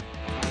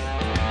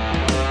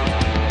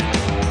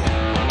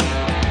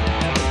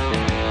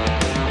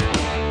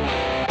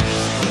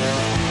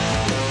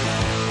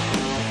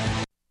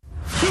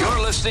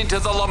 You're listening to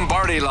the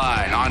Lombardi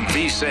Line on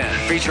VSiN,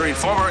 featuring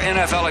former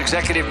NFL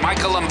executive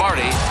Michael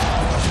Lombardi.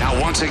 Now,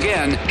 once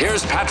again,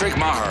 here's Patrick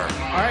Maher.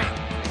 All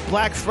right.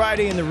 Black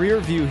Friday in the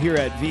rear view here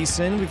at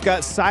VSiN. We've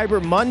got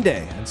Cyber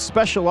Monday, a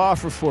special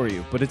offer for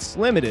you, but it's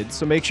limited,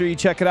 so make sure you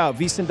check it out,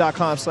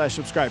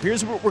 vsin.com/subscribe.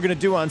 Here's what we're going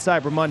to do on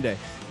Cyber Monday.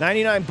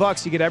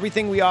 $99, you get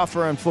everything we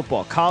offer on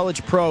football,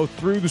 college, pro,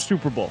 through the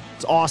Super Bowl.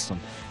 It's awesome.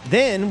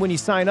 Then when you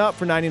sign up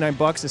for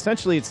 $99,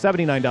 essentially it's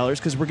 $79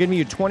 because we're giving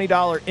you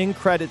 $20 in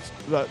credits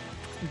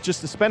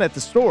just to spend at the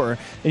store.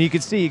 And you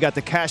can see you got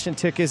the cash and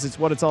tickets. It's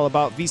what it's all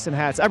about. VSiN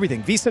hats,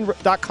 everything.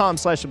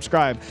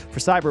 vsin.com/subscribe for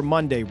Cyber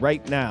Monday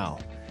right now.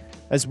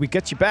 As we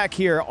get you back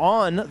here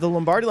on the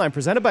Lombardi Line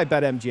presented by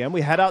BetMGM,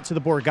 we head out to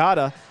the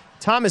Borgata.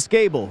 Thomas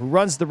Gable, who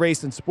runs the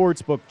race and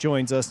sportsbook,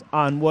 joins us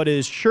on what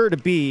is sure to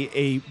be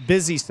a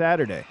busy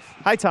Saturday.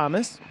 Hi,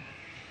 Thomas.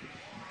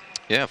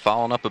 Yeah,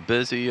 following up a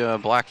busy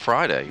Black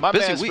Friday. My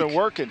busy man's week. been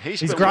working. He's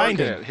been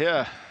grinding.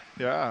 Working.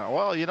 Yeah.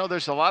 Well,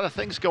 there's a lot of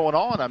things going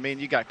on. I mean,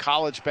 you got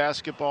college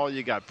basketball,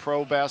 you got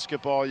pro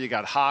basketball, you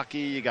got hockey,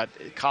 you got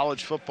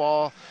college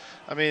football.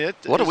 I mean,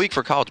 what a week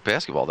for college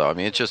basketball, though. I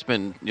mean, it's just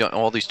been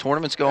all these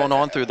tournaments going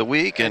on through the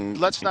week, and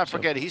let's not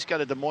forget he's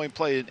got a Des Moines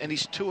play, and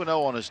he's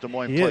 2-0 on his Des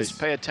Moines plays.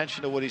 Pay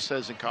attention to what he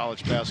says in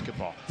college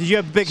basketball. Did you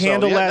have a big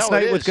handle last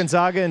night with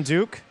Gonzaga and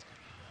Duke?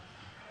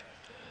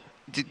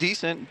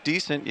 Decent,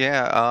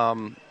 yeah.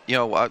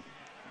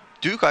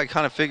 Duke, I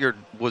kind of figured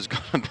was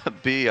going to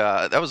be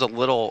that was a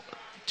little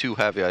too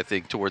heavy, I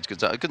think, towards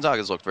Gonzaga.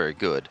 Gonzaga's looked very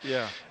good.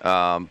 Yeah.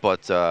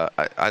 But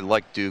I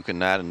like Duke and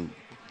that, and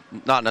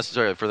not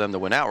necessarily for them to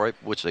win outright,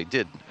 which they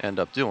did end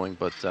up doing,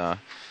 but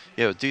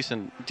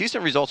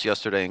decent results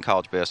yesterday in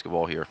college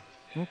basketball here.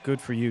 Well,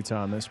 good for you,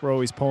 Thomas. We're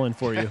always pulling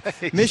for you.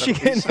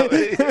 Michigan.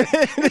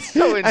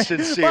 So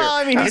insincere. Well,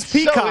 I mean, he's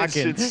peacocking.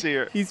 So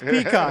insincere. He's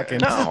peacocking.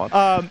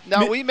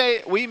 No, we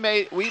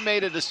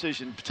made a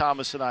decision,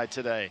 Thomas and I,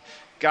 today.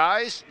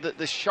 Guys,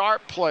 the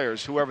sharp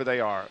players, whoever they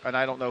are, and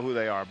I don't know who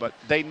they are, but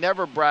they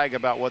never brag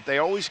about what they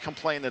always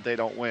complain that they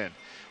don't win.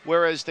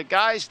 Whereas the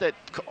guys that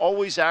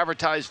always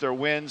advertise their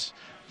wins,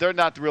 they're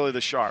not really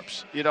the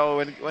sharps. You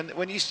know,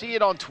 when you see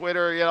it on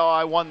Twitter, you know,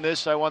 I won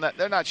this, I won that,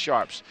 they're not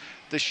sharps.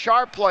 The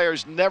sharp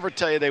players never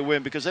tell you they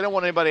win because they don't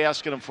want anybody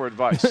asking them for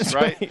advice,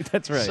 right?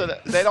 That's right. So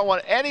they don't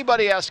want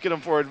anybody asking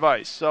them for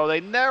advice. So they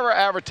never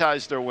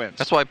advertise their wins.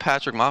 That's why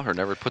Patrick Maher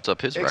never puts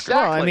up his record.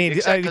 Exactly.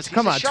 Well, I mean,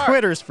 come on, sharp.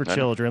 Twitter's for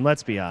children.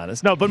 Let's be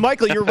honest. No, but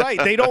Michael, you're right.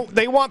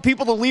 They want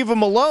people to leave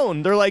them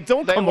alone. They're like,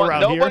 don't come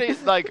around here.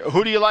 Nobody's like,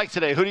 who do you like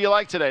today? Who do you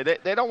like today?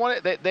 They don't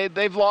want it.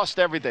 They've lost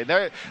everything.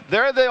 They're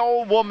the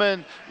old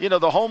woman, you know,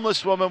 the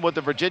homeless woman with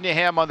the Virginia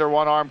ham under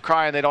one arm,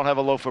 crying they don't have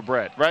a loaf of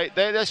bread, right?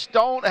 They just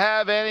don't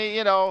have any,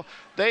 you know.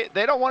 They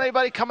don't want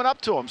anybody coming up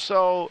to them.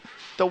 So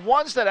the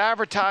ones that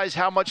advertise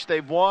how much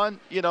they've won,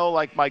 you know,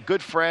 like my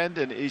good friend,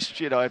 and he's,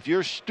 you know, if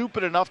you're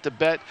stupid enough to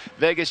bet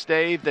Vegas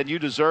Dave, then you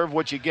deserve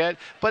what you get.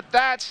 But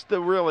that's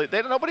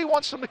nobody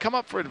wants them to come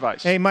up for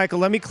advice. Hey, Michael,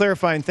 let me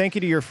clarify, and thank you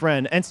to your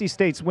friend. NC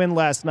State's win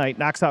last night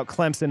knocks out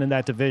Clemson in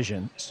that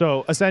division.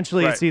 So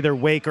essentially It's either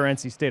Wake or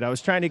NC State. I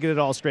was trying to get it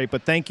all straight,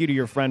 but thank you to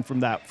your friend for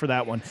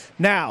that one.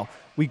 Now,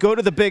 we go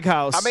to the Big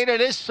House. I mean,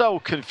 it is so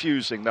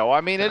confusing, though.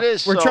 I mean, it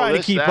is We're trying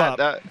to keep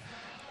up.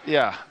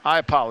 Yeah, I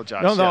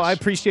apologize. No, yes. I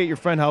appreciate your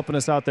friend helping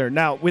us out there.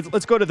 Now,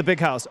 let's go to the Big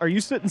House. Are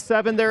you sitting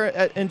 7 there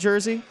in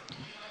Jersey?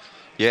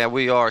 Yeah,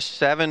 we are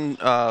 7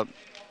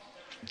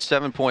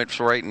 points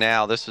right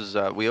now. This is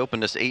we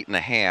opened this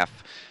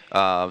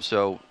 8.5,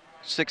 so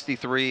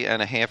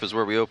 63.5 is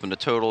where we opened the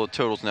total. The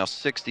total's now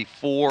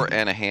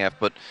 64.5.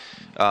 But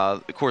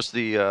of course,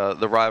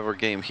 the rivalry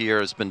game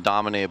here has been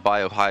dominated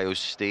by Ohio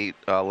State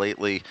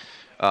lately.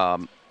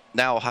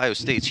 Now Ohio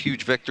State's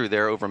huge victory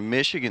there over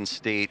Michigan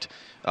State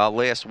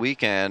last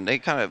weekend. They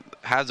kind of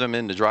has them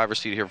in the driver's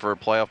seat here for a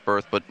playoff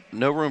berth, but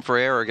no room for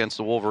error against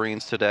the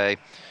Wolverines today.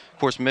 Of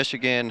course,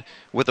 Michigan,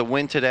 with a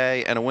win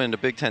today and a win in the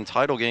Big Ten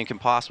title game, can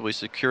possibly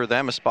secure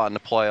them a spot in the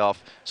playoff.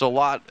 So a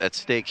lot at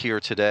stake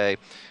here today.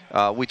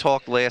 We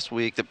talked last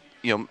week that,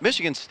 you know,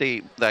 Michigan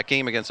State, that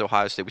game against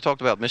Ohio State, we talked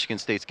about Michigan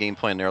State's game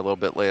plan there a little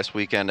bit last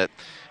weekend, that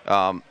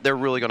they're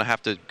really going to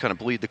have to kind of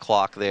bleed the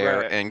clock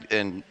there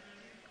and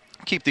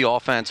keep the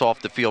offense off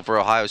the field for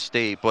Ohio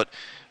State. But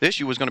the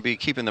issue was going to be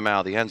keeping them out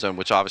of the end zone,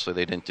 which obviously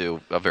they didn't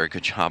do a very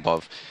good job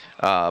of.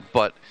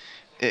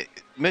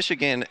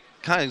 Michigan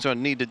kind of is going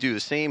to need to do the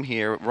same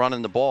here,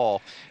 running the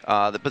ball,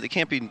 but they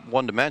can't be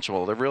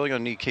one-dimensional. They're really going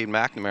to need Cade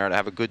McNamara to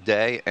have a good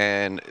day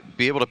and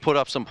be able to put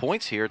up some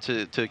points here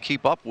to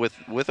keep up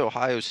with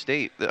Ohio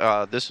State.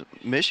 This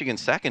Michigan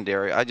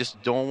secondary, I just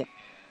don't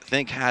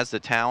think has the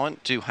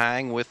talent to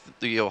hang with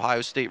the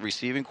Ohio State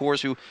receiving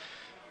corps, who,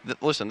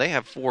 listen, they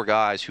have 4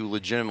 guys who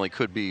legitimately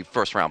could be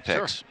first-round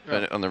picks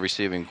on the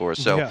receiving corps.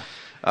 So,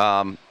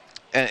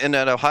 and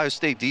that Ohio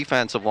State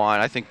defensive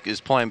line, I think,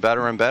 is playing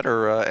better and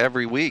better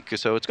every week.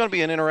 So it's going to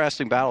be an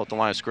interesting battle at the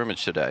line of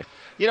scrimmage today.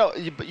 You know,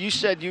 you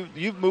said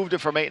you've moved it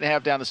from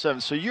 8.5 down to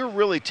 7. So you're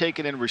really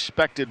taking in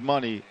respected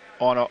money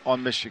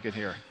on Michigan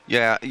here.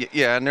 Yeah,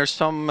 and there's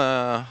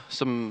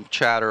some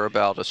chatter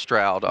about a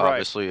Stroud,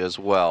 obviously, as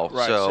well.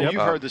 Right. So you've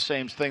heard the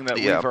same thing that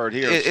we've heard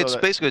here. It's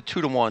basically a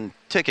 2-to-1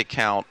 ticket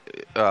count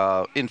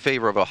in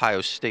favor of Ohio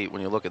State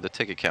when you look at the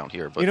ticket count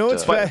here. But, you know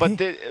what's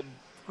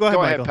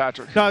Go ahead,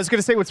 Patrick. No, I was going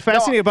to say what's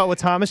fascinating about what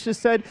Thomas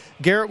just said.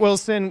 Garrett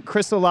Wilson,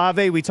 Chris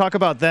Olave, we talk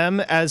about them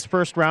as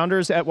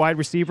first-rounders at wide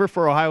receiver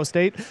for Ohio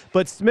State.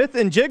 But Smith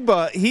and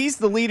Jigba, he's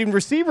the leading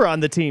receiver on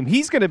the team.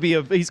 He's going to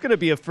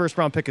be a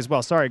first-round pick as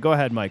well. Sorry, go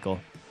ahead,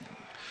 Michael.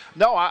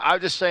 No, I'm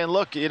just saying,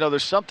 look, you know,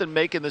 there's something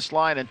making this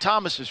line, and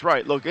Thomas is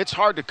right. Look, it's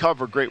hard to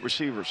cover great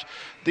receivers.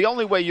 The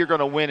only way you're going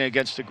to win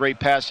against a great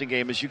passing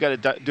game is you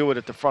got to do it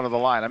at the front of the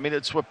line. I mean,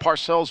 it's what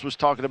Parcells was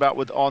talking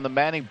about on the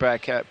Manning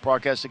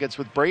broadcast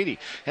with Brady.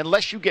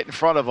 Unless you get in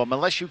front of him,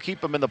 unless you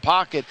keep him in the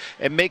pocket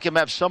and make him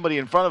have somebody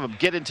in front of him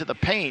get into the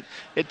paint,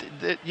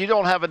 you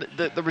don't have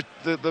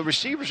the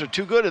receivers are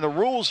too good, and the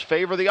rules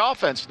favor the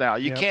offense now.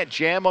 You can't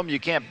jam them, you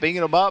can't bing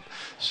them up.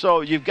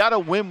 So you've got to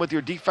win with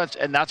your defense,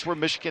 and that's where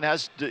Michigan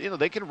has. You know,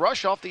 they can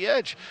rush off the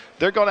edge.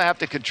 They're going to have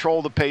to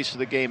control the pace of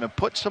the game and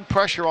put some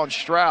pressure on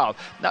Stroud.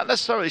 Not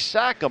necessarily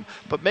sack him,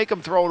 but make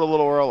him throw it a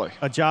little early.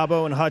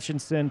 Ajabo and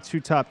Hutchinson, 2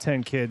 top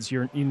 10 kids.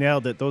 You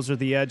nailed it. Those are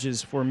the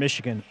edges for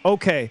Michigan.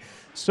 Okay,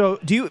 so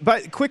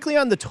quickly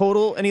on the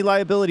total, any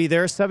liability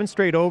there? 7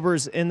 straight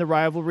overs in the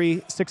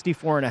rivalry,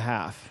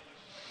 64.5.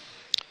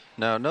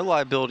 No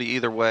liability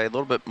either way. A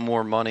little bit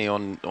more money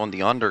on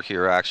the under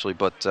here, actually,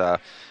 but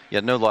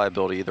no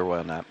liability either way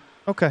on that.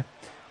 Okay.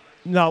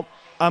 Now,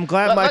 I'm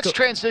glad Michael. Let's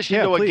transition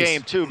to a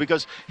game, too,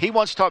 because he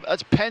wants to talk.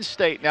 That's Penn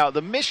State. Now,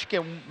 the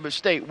Michigan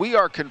State, we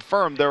are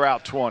confirmed they're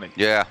out 20.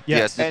 Yeah,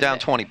 yes, it's down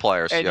 20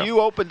 players. And you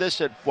opened this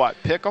at what,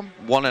 pick 'em?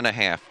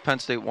 1.5. Penn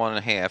State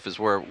 1.5 is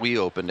where we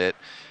opened it.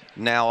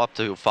 now up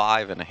to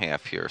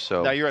 5.5 here.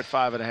 So now you're at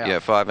 5.5. Yeah,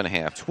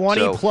 5.5.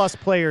 20 plus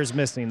players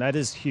missing. That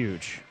is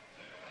huge.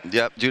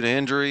 Yep, due to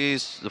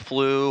injuries, the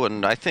flu,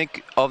 and I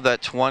think of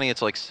that 20,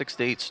 it's like 6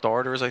 to 8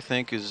 starters. I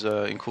think is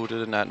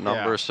included in that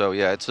number. Yeah. So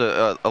yeah, it's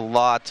a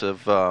lot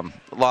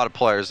of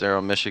players there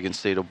on Michigan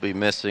State will be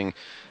missing,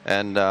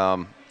 and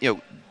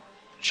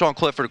Sean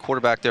Clifford, a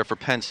quarterback there for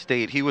Penn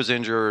State, he was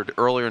injured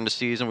earlier in the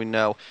season. We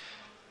know.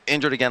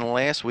 Injured again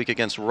last week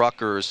against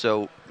Rutgers,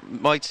 so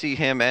might see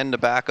him and the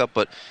backup,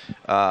 but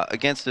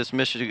against this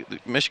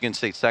Michigan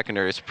State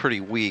secondary, it's pretty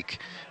weak.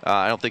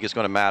 I don't think it's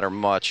going to matter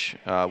much.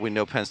 We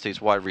know Penn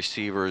State's wide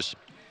receivers,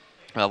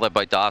 led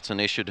by Dotson,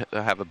 they should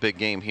have a big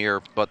game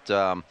here,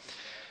 but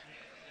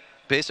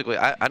basically,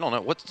 I don't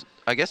know.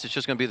 I guess it's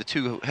just going to be the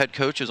two head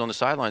coaches on the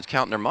sidelines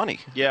counting their money.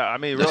 Yeah, I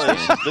mean, really,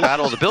 the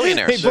battle of the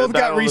billionaires. They both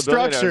got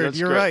restructured.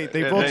 You're right.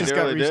 They both just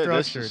got really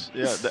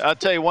restructured. I'll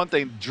tell you one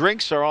thing.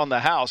 Drinks are on the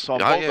house on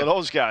both of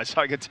those guys.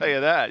 I can tell you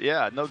that.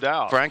 Yeah, no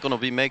doubt. Franklin will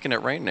be making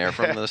it rain there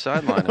from the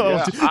sideline.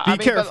 Be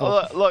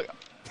careful. Look,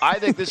 I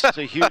think this is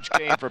a huge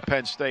game for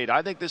Penn State.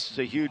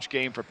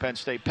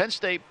 Penn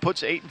State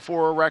puts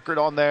 8-4 record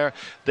on there.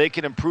 They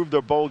can improve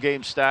their bowl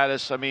game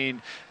status. I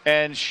mean,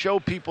 and show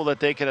people that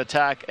they can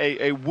attack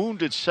a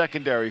wounded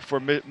secondary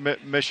for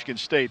Michigan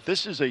State.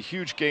 This is a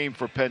huge game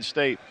for Penn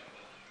State.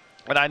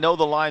 And I know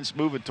the line's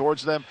moving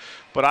towards them,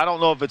 but I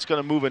don't know if it's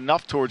going to move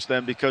enough towards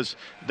them because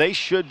they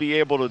should be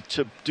able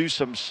to do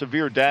some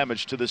severe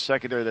damage to the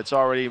secondary that's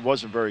already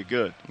wasn't very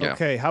good. Yeah.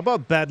 Okay, how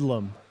about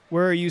Bedlam?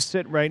 Where are you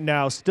sitting right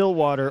now?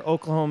 Stillwater,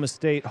 Oklahoma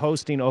State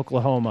hosting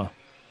Oklahoma.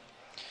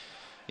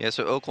 Yeah,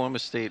 so Oklahoma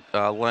State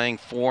laying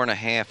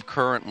 4.5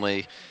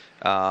 currently.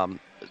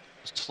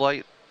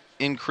 Slight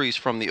increase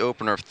from the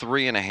opener of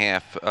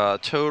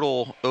 3.5.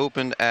 Total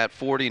opened at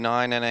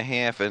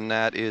 49.5, and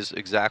that is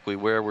exactly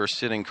where we're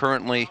sitting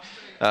currently.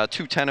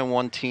 2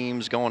 10-1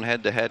 teams going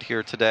head-to-head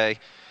here today.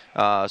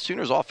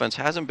 Sooners offense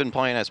hasn't been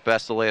playing its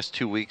best the last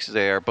 2 weeks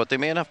there, but they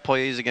made enough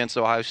plays against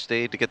Ohio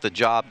State to get the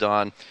job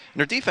done. And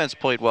their defense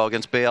played well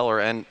against Baylor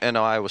and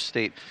Iowa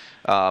State.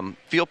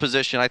 Field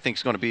position, I think,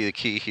 is going to be the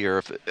key here.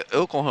 If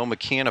Oklahoma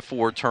can't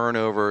afford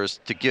turnovers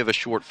to give a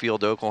short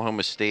field to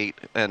Oklahoma State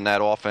and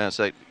that offense,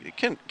 that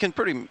can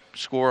pretty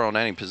score on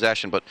any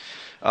possession. But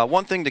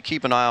one thing to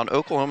keep an eye on,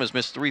 Oklahoma's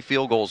missed 3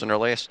 field goals in their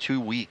last 2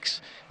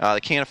 weeks.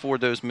 They can't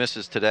afford those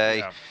misses today.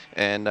 Yeah.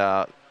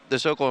 And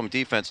this Oklahoma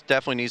defense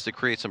definitely needs to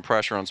create some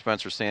pressure on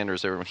Spencer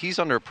Sanders. When he's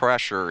under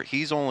pressure,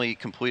 he's only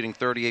completing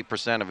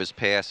 38% of his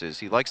passes.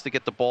 He likes to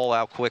get the ball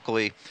out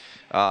quickly.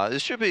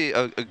 This should be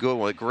a good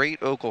one. A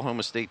great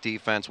Oklahoma State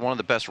defense, one of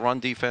the best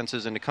run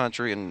defenses in the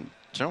country, and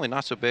certainly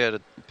not so bad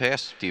at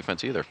pass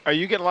defense either. Are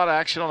you getting a lot of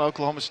action on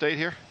Oklahoma State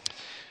here?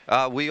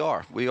 We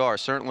are.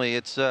 Certainly,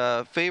 it's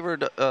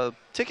favored.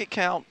 Ticket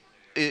count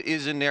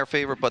is in their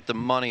favor, but the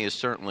money is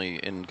certainly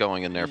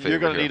going in their favor. You're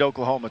going to need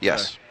Oklahoma today.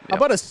 Yes. How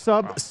about a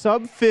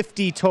sub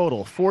 50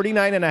 total?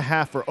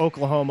 49.5 for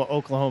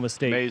Oklahoma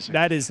State. Amazing.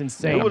 That is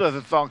insane. Who would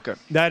have thunk it?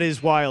 That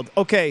is wild.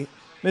 Okay,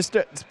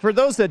 for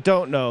those that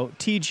don't know,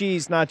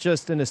 TG's not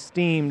just an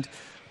esteemed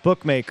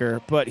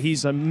bookmaker, but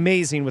he's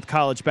amazing with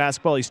college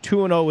basketball. He's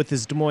 2-0 with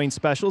his Des Moines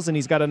specials, and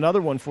he's got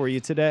another one for you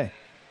today.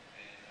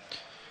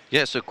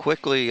 Yeah, so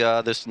quickly,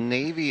 this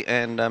Navy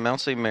and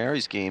Mount St.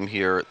 Mary's game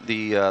here,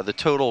 the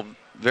total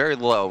very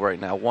low right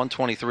now,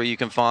 123 you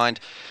can find.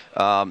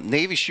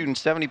 Navy shooting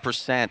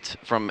 70%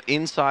 from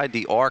inside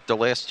the arc the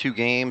last 2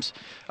 games.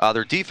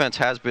 Their defense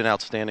has been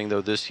outstanding,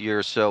 though, this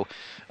year. So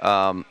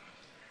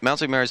Mount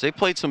St. Mary's, they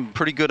played some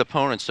pretty good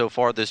opponents so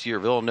far this year.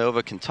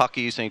 Villanova,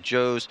 Kentucky, St.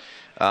 Joe's.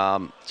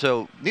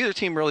 So neither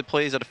team really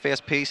plays at a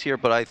fast pace here,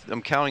 but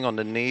I'm counting on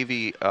the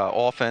Navy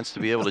offense to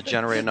be able to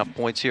generate enough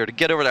points here to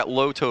get over that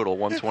low total,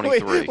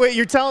 123. Wait,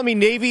 you're telling me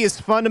Navy is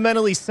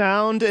fundamentally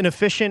sound and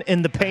efficient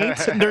in the paint?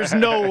 There's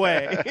no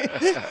way.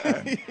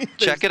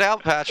 Check it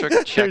out, Patrick.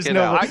 Check it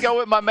out. I go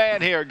with my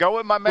man here.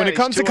 When it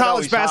comes to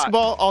college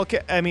basketball,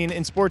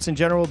 in sports in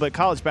general, but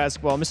college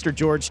basketball, Mr.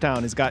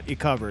 Georgetown has got you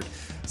covered.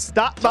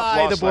 Stop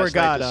by the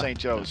Borgata. St.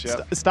 Joe's,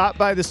 yeah. Stop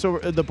by the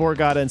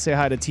Borgata and say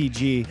hi to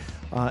TG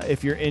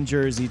if you're in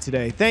Jersey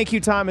today. Thank you,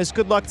 Thomas.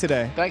 Good luck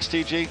today. Thanks,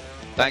 TG.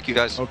 Thank you,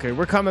 guys. Okay,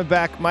 we're coming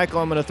back. Michael,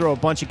 I'm going to throw a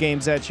bunch of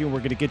games at you, and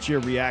we're going to get your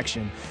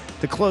reaction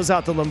to close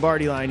out the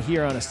Lombardi line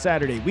here on a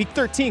Saturday. Week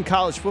 13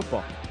 college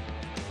football.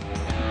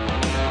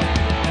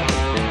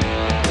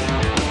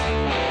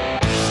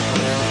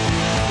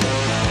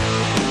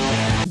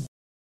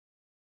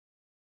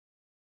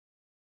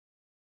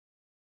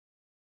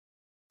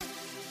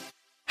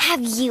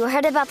 Have you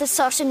heard about the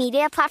social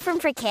media platform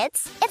for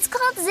kids? It's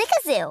called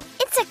Zigazoo.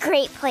 It's a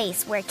great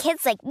place where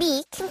kids like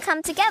me can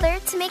come together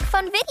to make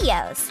fun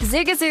videos.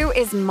 Zigazoo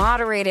is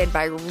moderated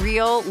by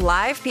real,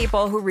 live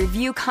people who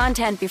review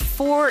content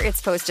before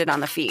it's posted on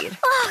the feed.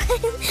 Oh,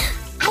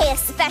 I I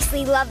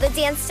especially love the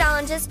dance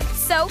challenges.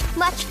 So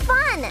much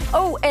fun.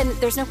 Oh, and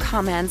there's no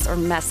comments or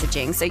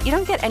messaging, so you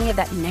don't get any of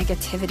that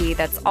negativity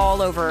that's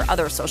all over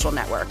other social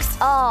networks.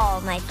 All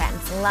my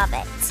friends love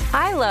it.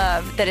 I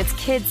love that it's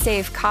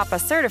kid-safe COPPA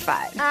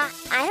certified.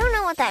 I don't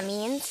know what that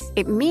means.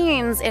 It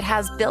means it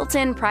has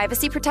built-in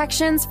privacy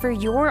protections for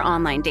your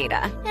online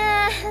data.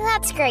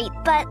 That's great,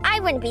 but I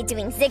wouldn't be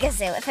doing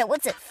Zigazoo if it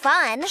wasn't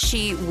fun.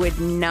 She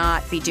would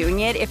not be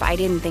doing it if I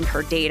didn't think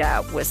her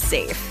data was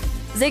safe.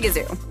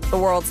 Zigazoo, the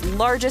world's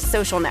largest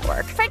social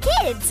network. For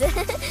kids.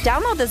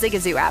 Download the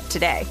Zigazoo app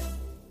today.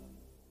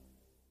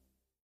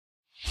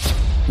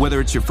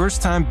 Whether it's your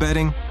first time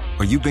betting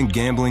or you've been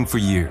gambling for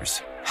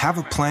years, have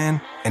a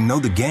plan and know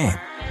the game.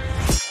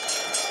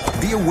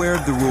 Be aware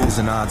of the rules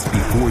and odds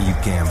before you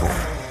gamble.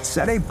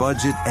 Set a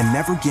budget and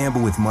never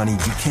gamble with money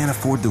you can't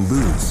afford to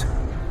lose.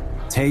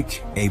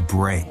 Take a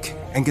break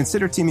and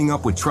consider teaming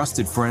up with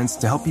trusted friends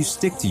to help you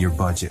stick to your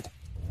budget.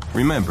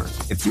 Remember,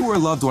 if you or a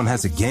loved one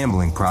has a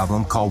gambling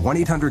problem, call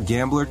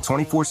 1-800-GAMBLER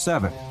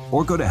 24/7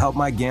 or go to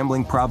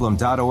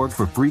helpmygamblingproblem.org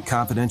for free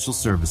confidential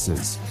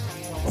services.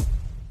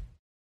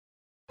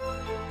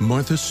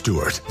 Martha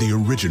Stewart, the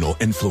original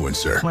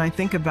influencer. When I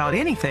think about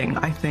anything,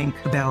 I think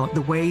about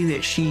the way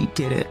that she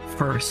did it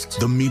first.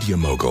 The media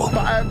mogul.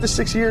 5 to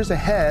 6 years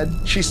ahead,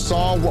 she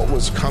saw what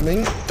was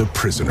coming. The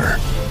prisoner.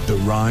 The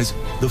rise,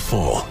 the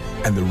fall,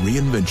 and the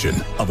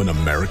reinvention of an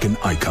American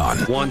icon.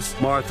 Once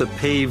Martha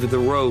paved the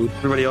road,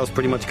 everybody else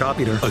pretty much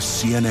copied her. A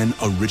CNN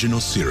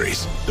original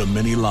series, The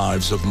Many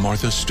Lives of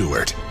Martha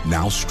Stewart,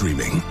 now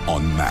streaming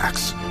on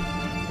Max.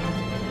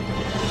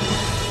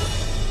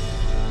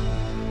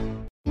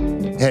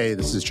 Hey,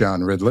 this is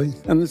John Ridley.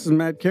 And this is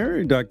Matt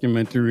Carey,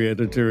 documentary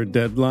editor at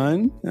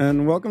Deadline.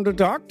 And welcome to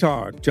Doc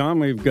Talk.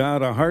 John, we've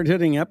got a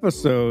hard-hitting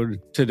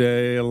episode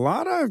today. A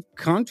lot of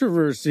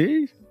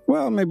controversy.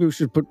 Well, maybe we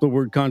should put the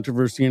word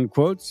controversy in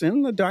quotes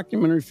in the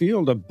documentary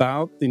field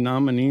about the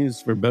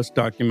nominees for Best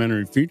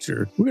Documentary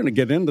Feature. We're going to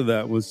get into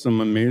that with some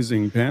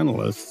amazing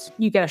panelists.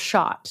 You get a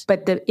shot,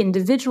 but the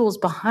individuals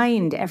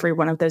behind every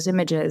one of those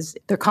images,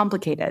 they're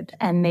complicated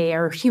and they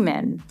are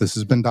human. This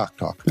has been Doc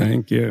Talk.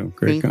 Thank you.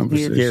 Great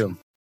conversation. Thank you.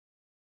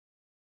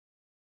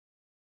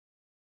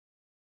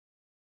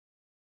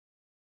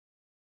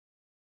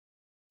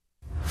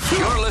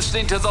 You're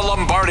listening to The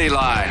Lombardi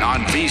Line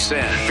on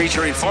VSiN,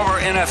 featuring former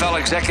NFL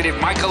executive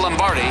Michael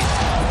Lombardi.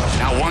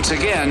 Now, once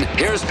again,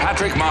 here's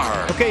Patrick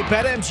Maher. Okay,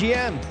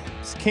 BetMGM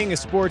is king of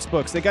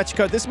sportsbooks. They got you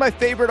covered. This is my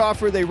favorite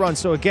offer they run.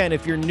 So, again,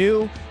 if you're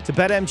new to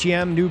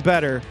BetMGM, new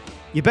better,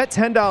 you bet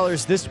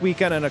 $10 this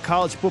weekend on a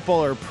college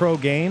football or a pro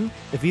game.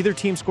 If either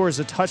team scores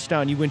a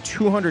touchdown, you win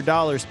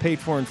 $200 paid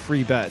for in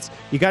free bets.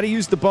 You got to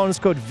use the bonus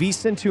code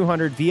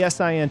VSIN200,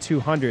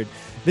 VSIN200.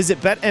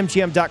 Visit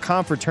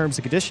BetMGM.com for terms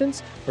and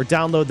conditions or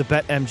download the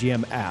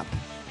BetMGM app.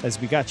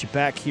 As we got you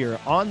back here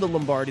on the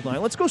Lombardi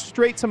Line, let's go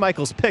straight to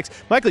Michael's picks.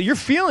 Michael, you're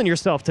feeling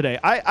yourself today.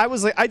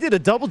 I did a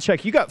double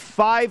check. You got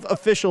 5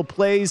 official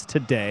plays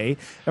today,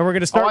 and we're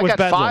going to start with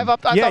Bedlam. I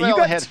thought I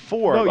only had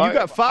 4. No, you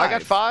got 5. I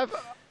got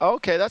 5.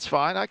 Okay, that's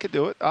fine. I could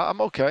do it. I'm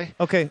okay.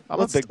 Okay,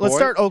 I'm a big boy. Let's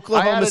start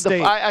Oklahoma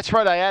State. That's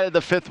right. I added the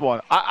 5th one.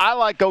 I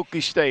like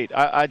Okie State.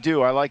 I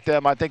do. I like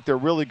them. I think they're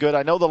really good.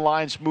 I know the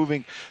line's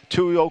moving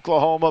to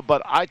Oklahoma,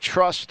 but I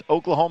trust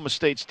Oklahoma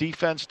State's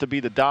defense to be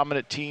the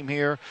dominant team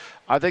here.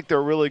 I think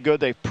they're really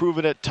good. They've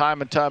proven it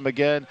time and time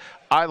again.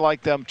 I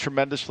like them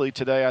tremendously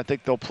today. I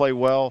think they'll play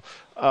well.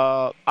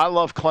 I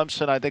love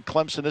Clemson. I think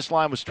Clemson, this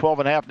line was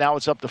 12.5. Now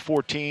it's up to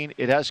 14.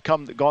 It has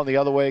gone the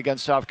other way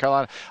against South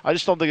Carolina. I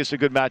just don't think it's a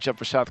good matchup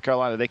for South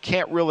Carolina. They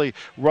can't really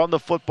run the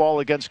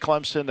football against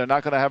Clemson. They're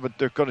not going to have it.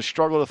 They're going to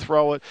struggle to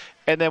throw it.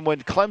 And then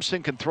when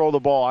Clemson can throw the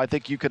ball, I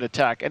think you can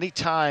attack.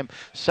 Anytime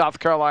South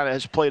Carolina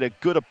has played a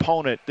good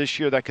opponent this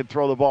year that can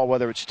throw the ball,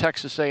 whether it's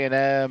Texas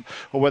A&M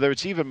or whether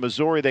it's even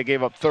Missouri, they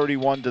gave up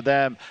 31 to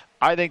them.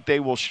 I think they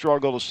will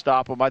struggle to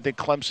stop them. I think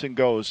Clemson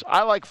goes.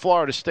 I like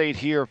Florida State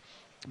here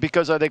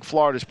because I think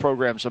Florida's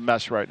program's a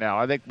mess right now.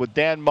 I think with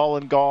Dan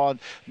Mullen gone,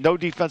 no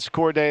defense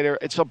coordinator,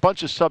 it's a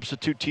bunch of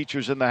substitute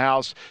teachers in the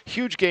house.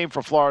 Huge game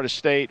for Florida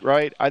State,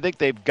 right? I think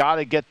they've got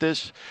to get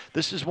this.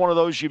 This is one of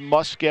those you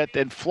must get,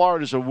 and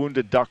Florida's a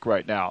wounded duck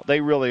right now.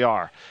 They really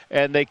are.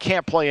 And they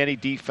can't play any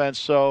defense,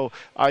 so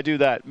I do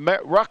that.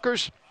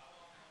 Rutgers.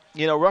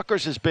 You know,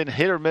 Rutgers has been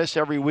hit or miss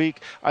every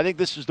week. I think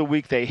this is the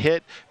week they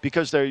hit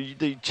because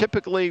they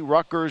typically,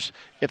 Rutgers,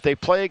 if they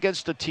play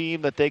against a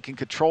team that they can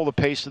control the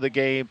pace of the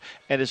game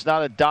and is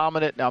not a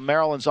dominant. Now,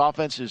 Maryland's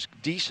offense is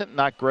decent,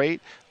 not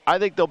great. I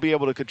think they'll be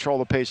able to control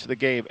the pace of the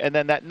game. And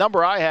then that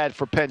number I had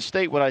for Penn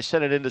State when I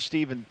sent it into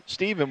Steven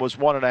was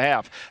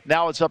 1.5.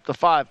 Now it's up to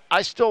 5.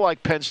 I still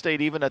like Penn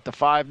State even at the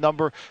 5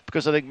 number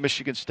because I think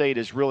Michigan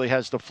State really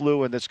has the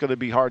flu and it's going to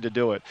be hard to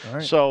do it.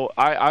 Right. So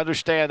I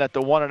understand that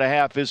the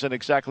 1.5 isn't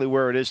exactly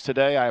where it is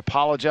today. I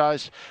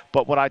apologize.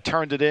 But when I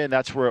turned it in,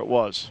 that's where it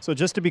was. So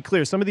just to be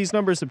clear, some of these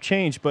numbers have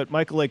changed, but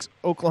Michael likes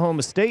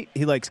Oklahoma State.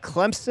 He likes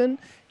Clemson.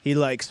 He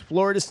likes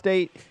Florida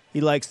State. He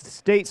likes the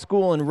State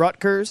School in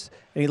Rutgers,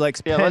 and he likes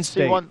Penn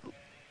State.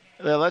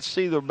 let's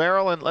see the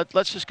Maryland.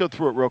 Let's just go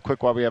through it real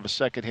quick while we have a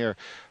second here.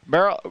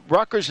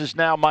 Rutgers is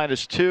now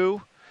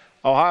 -2.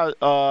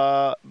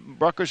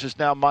 Rutgers is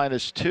now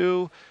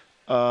 -2.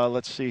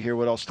 Let's see here.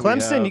 What else do we have?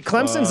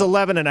 Clemson's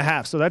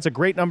 11.5, so that's a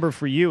great number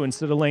for you.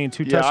 Instead of laying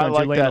 2 touchdowns,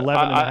 you're laying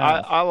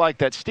 11.5. I like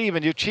that.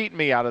 Steven, you're cheating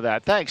me out of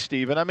that. Thanks,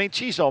 Steven. I mean,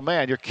 geez, oh,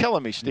 man, you're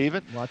killing me,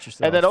 Steven. Watch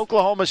yourself. And then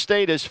Oklahoma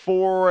State is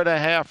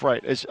 4.5,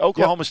 right?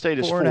 Oklahoma State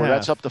is 4.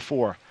 That's up to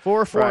 4.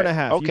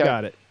 4.5. Okay. You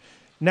got it.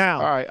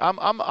 Now, all right,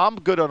 I'm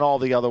good on all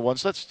the other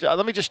ones.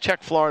 Let me just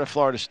check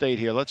Florida State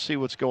here. Let's see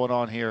what's going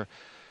on here.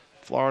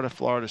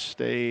 Florida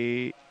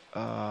State.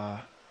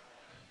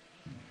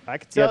 I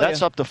can tell you. Yeah,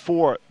 that's up to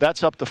 4.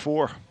 That's up to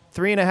 4.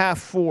 3.5,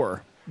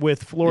 4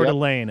 with Florida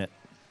laying it.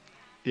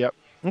 Yep.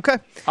 Okay.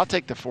 I'll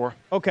take the 4.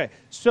 Okay.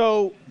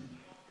 So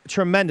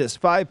tremendous.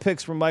 5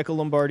 picks from Michael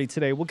Lombardi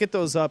today. We'll get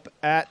those up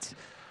at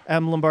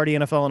M. Lombardi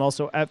NFL and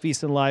also at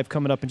VSiN Live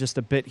coming up in just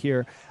a bit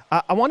here.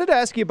 I wanted to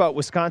ask you about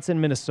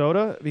Wisconsin,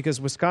 Minnesota, because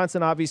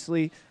Wisconsin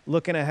obviously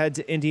looking ahead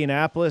to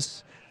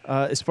Indianapolis.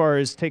 As far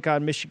as take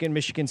on Michigan,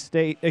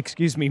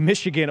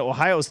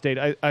 Ohio State.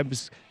 I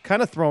was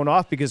kind of thrown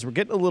off because we're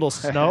getting a little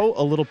snow,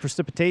 a little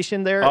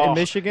precipitation there in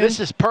Michigan. This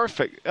is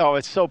perfect. Oh,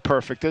 it's so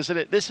perfect, isn't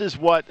it? This is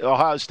what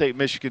Ohio State,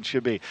 Michigan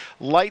should be.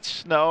 Light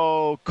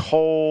snow,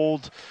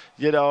 cold.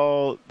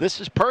 This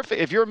is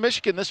perfect. If you're in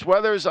Michigan, this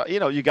weather is,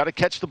 you got to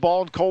catch the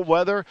ball in cold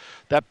weather.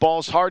 That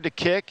ball's hard to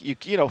kick.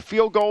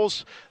 Field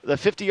goals, the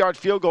 50-yard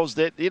field goals,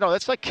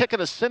 that's like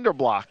kicking a cinder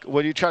block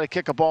when you try to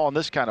kick a ball in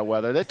this kind of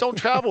weather. That don't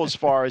travel as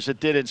far as it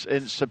did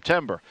in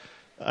September.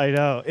 I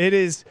know.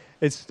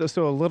 It's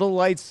so a little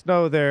light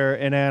snow there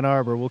in Ann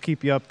Arbor. We'll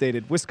keep you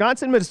updated.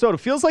 Wisconsin, Minnesota.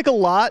 Feels like a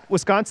lot.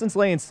 Wisconsin's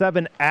laying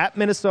 7 at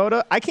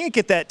Minnesota. I can't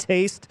get that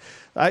taste.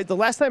 The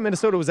last time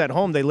Minnesota was at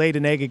home, they laid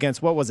an egg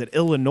against,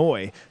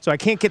 Illinois. So I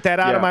can't get that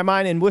out of my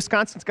mind. And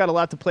Wisconsin's got a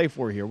lot to play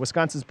for here.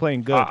 Wisconsin's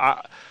playing good.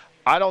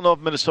 I don't know if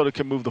Minnesota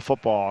can move the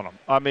football on them.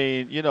 I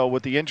mean,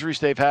 with the injuries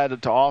they've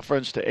had to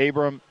offense, to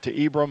Abram,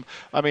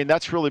 I mean,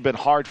 that's really been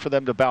hard for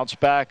them to bounce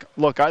back.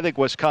 Look, I think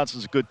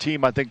Wisconsin's a good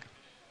team. I think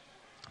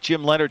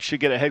Jim Leonard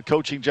should get a head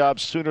coaching job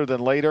sooner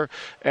than later.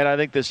 And I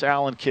think this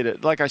Allen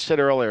kid, like I said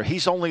earlier,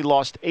 he's only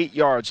lost 8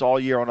 yards all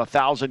year on a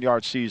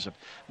 1,000-yard season.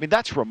 I mean,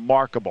 that's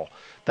remarkable.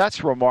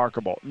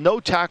 No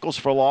tackles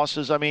for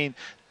losses. I mean,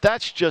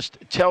 that's just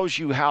tells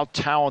you how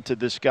talented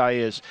this guy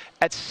is.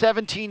 At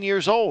 17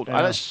 years old,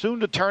 and soon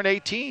to turn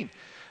 18.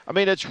 I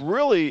mean, it's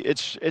really,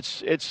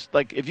 it's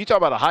like if you talk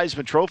about a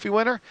Heisman Trophy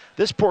winner,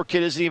 this poor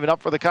kid isn't even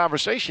up for the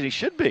conversation. He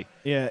should be.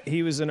 Yeah,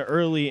 he was an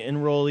early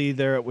enrollee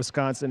there at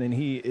Wisconsin, and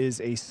he is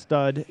a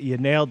stud. You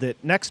nailed it.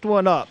 Next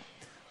one up.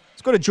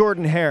 Let's go to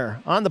Jordan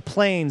Hare on the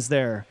Plains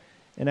there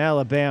in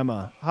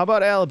Alabama. How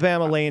about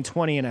Alabama laying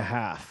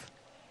 20.5?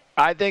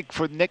 I think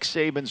for Nick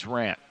Saban's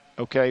rant,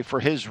 for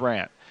his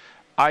rant,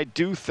 I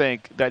do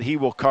think that he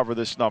will cover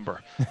this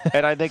number,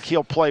 and I think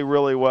he'll play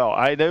really well.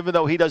 Even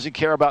though he doesn't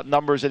care about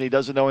numbers and he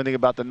doesn't know anything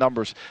about the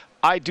numbers,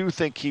 I do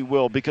think he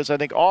will because I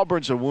think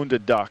Auburn's a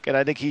wounded duck, and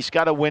I think he's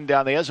got to win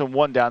down there. He hasn't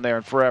won down there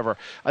in forever.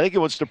 I think he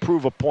wants to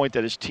prove a point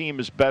that his team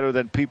is better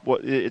than people.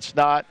 It's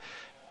not,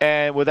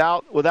 and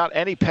without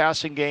any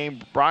passing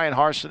game, Brian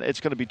Harsin, it's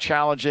going to be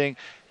challenging.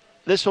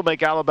 This will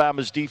make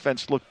Alabama's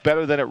defense look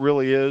better than it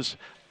really is.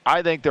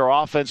 I think their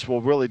offense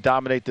will really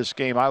dominate this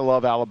game. I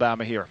love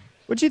Alabama here.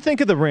 What do you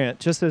think of the rant,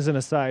 just as an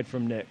aside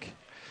from Nick?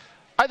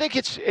 I think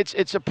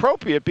it's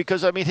appropriate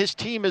because, I mean, his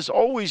team is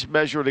always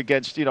measured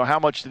against, how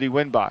much did he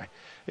win by.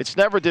 It's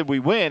never did we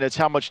win, it's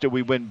how much did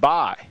we win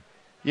by.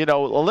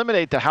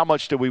 Eliminate the how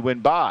much did we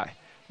win by.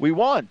 We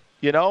won,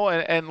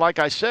 and like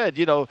I said,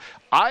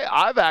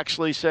 I've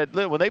actually said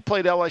when they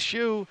played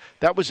LSU,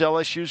 that was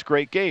LSU's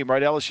great game,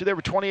 right? LSU, they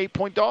were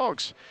 28-point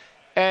dogs.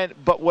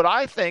 But what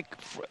I think,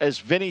 as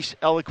Vinny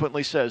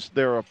eloquently says,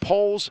 there are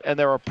polls and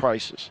there are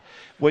prices.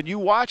 When you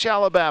watch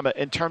Alabama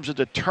in terms of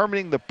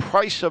determining the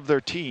price of their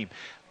team,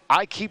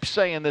 I keep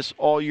saying this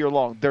all year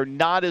long. They're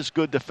not as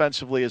good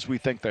defensively as we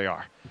think they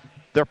are.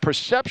 Their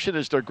perception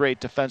is they're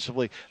great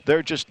defensively.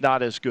 They're just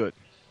not as good.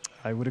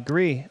 I would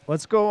agree.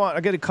 Let's go on.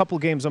 I got a couple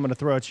games I'm going to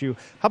throw at you.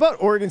 How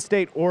about Oregon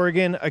State,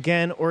 Oregon?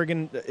 Again,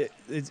 Oregon,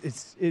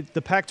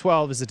 the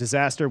Pac-12 is a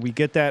disaster. We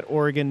get that.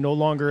 Oregon no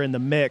longer in the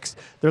mix.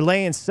 They're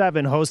laying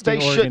 7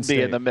 hosting Oregon State. They shouldn't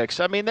be in the mix.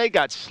 I mean, they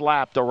got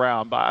slapped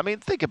around by,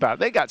 think about it.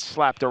 They got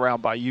slapped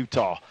around by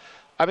Utah.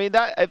 I mean,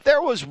 that if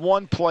there was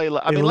one play,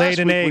 last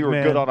week we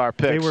were good on our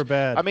picks. They were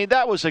bad. I mean,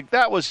 that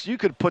was you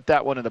could put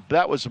that one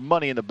that was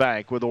money in the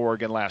bank with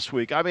Oregon last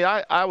week. I mean,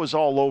 I was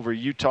all over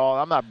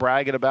Utah. I'm not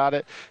bragging about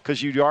it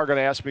because you are going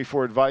to ask me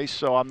for advice,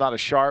 so I'm not a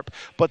sharp.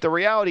 But the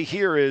reality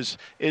here is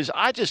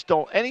I just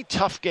don't any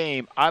tough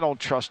game I don't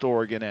trust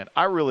Oregon in.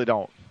 I really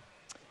don't.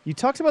 You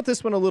talked about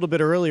this one a little bit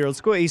earlier.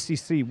 Let's go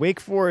ACC. Wake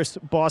Forest,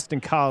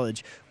 Boston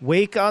College.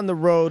 Wake on the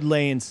road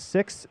laying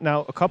 6.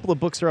 Now, a couple of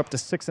books are up to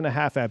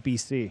 6.5 at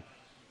BC.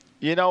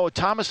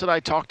 Thomas and I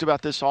talked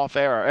about this off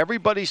air.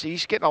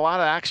 He's getting a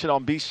lot of action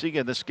on BC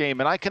in this game,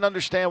 and I can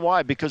understand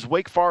why, because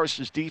Wake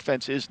Forest's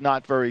defense is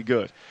not very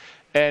good.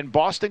 And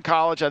Boston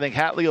College, I think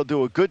Hatley will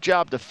do a good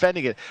job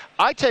defending it.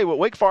 I tell you what,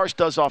 Wake Forest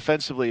does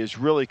offensively is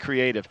really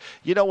creative.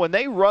 You know, when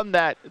they run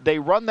that,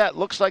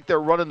 looks like they're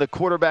running the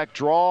quarterback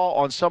draw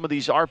on some of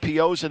these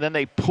RPOs, and then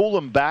they pull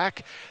them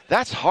back.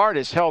 That's hard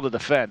as hell to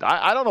defend.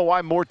 I don't know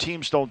why more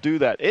teams don't do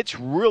that. It's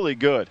really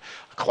good.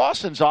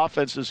 Clawson's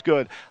offense is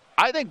good.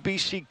 I think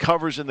BC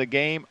covers in the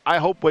game. I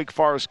hope Wake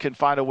Forest can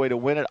find a way to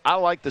win it. I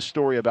like the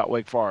story about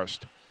Wake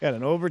Forest. Got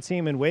an over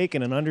team in Wake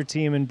and an under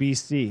team in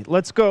BC.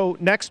 Let's go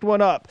next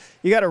one up.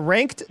 You got a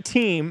ranked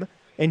team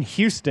in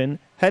Houston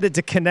headed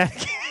to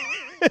Connecticut.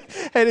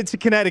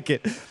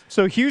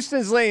 So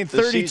Houston's laying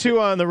 32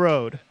 on the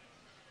road.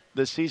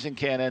 The season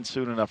can't end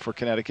soon enough for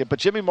Connecticut. But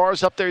Jimmy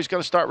Mara's up there. He's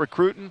going to start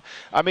recruiting.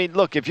 I mean,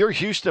 look, if you're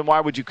Houston,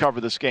 why would you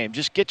cover this game?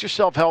 Just get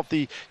yourself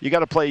healthy. You got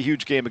to play a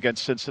huge game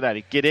against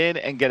Cincinnati. Get in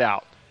and get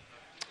out.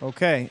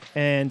 Okay,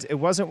 and it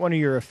wasn't one of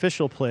your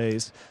official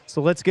plays,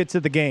 so let's get to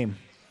the game.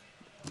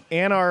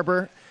 Ann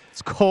Arbor,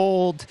 it's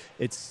cold,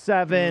 it's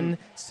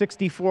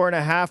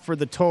 64.5 for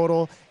the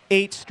total,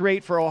 8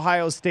 straight for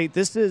Ohio State.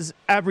 This is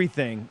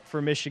everything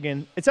for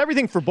Michigan. It's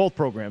everything for both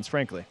programs,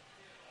 frankly.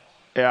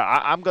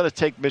 Yeah, I'm going to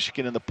take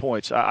Michigan in the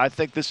points. I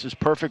think this is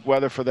perfect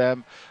weather for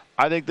them.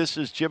 I think this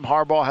is Jim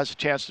Harbaugh has a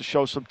chance to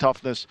show some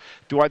toughness.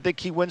 Do I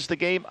think he wins the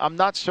game? I'm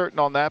not certain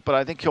on that, but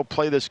I think he'll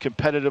play this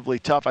competitively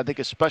tough. I think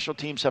his special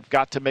teams have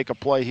got to make a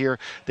play here.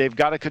 They've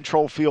got to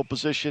control field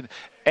position,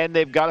 and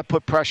they've got to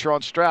put pressure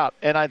on Stroud.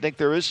 And I think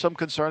there is some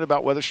concern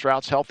about whether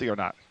Stroud's healthy or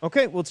not.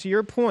 Okay, well, to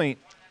your point,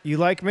 you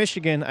like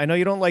Michigan. I know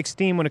you don't like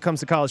steam when it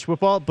comes to college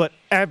football, but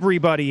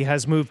everybody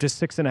has moved to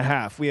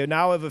 6.5. We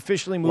now have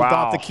officially moved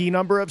off the key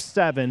number of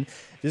 7.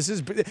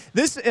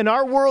 This in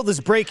our world is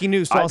breaking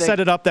news, so I'll set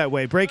it up that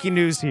way. Breaking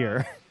news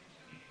here.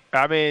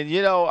 I mean,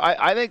 you know,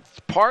 I think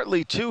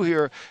partly, too,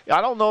 here,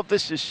 I don't know if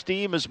this is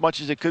steam as much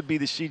as it could be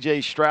the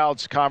C.J.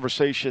 Stroud's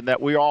conversation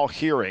that we're all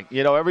hearing.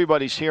 You know,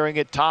 everybody's hearing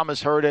it. Tom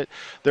has heard it.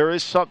 There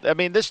is something. I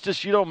mean,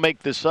 you don't make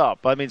this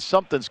up. I mean,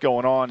 something's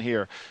going on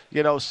here.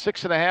 You know,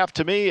 6.5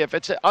 to me, if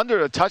it's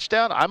under a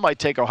touchdown, I might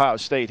take Ohio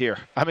State here.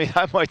 I mean,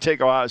 I might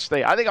take Ohio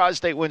State. I think Ohio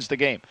State wins the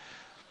game.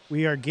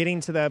 We are getting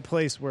to that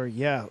place where,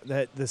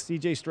 that the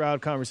C.J.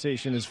 Stroud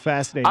conversation is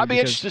fascinating. I'd be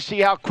interested to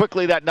see how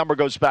quickly that number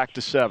goes back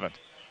to 7.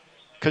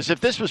 Because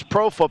if this was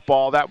pro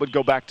football, that would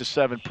go back to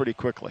 7 pretty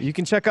quickly. You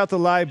can check out the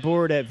live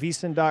board at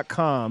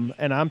vsin.com,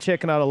 and I'm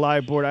checking out a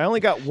live board. I only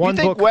got one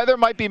book. You think weather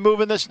might be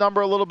moving this number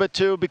a little bit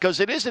too?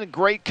 Because it isn't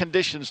great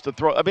conditions to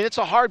throw. I mean, it's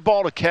a hard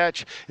ball to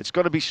catch. It's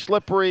going to be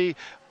slippery.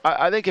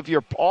 I think if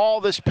you're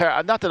all this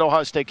not that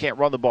Ohio State can't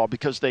run the ball,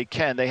 because they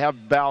can. They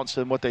have balance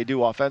in what they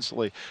do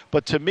offensively.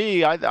 But to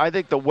me, I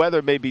think the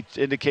weather may be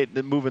indicating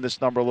that moving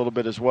this number a little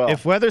bit as well.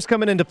 If weather's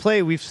coming into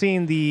play, we've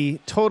seen the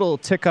total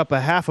tick up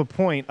 0.5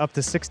 point up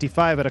to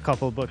 65 at a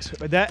couple of books.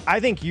 I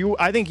think you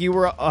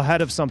were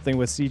ahead of something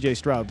with C.J.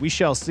 Stroud. We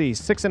shall see.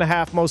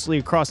 6.5 mostly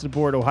across the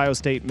board, Ohio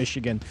State,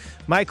 Michigan.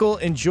 Michael,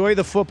 enjoy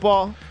the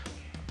football.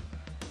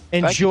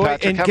 Enjoy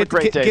and get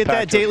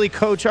that Daily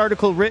Coach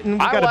article written. We've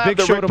got a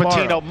big show tomorrow.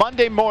 Pitino.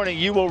 Monday morning,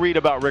 you will read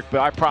about Rick.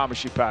 I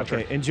promise you,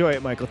 Patrick. Okay, enjoy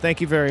it, Michael. Thank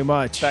you very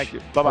much. Thank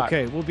you. Bye-bye.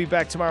 Okay, we'll be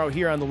back tomorrow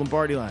here on the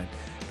Lombardi Line,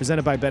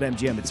 presented by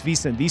BetMGM. It's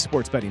VSiN, the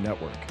Sports Betting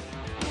Network.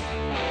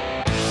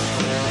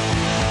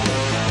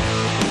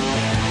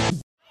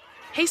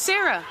 Hey,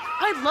 Sarah,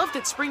 I love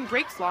that spring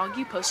break vlog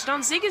you posted on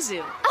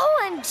Zigazoo.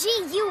 OMG,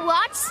 you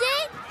watched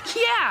it?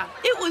 Yeah,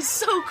 it was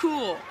so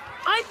cool.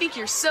 I think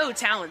you're so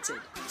talented.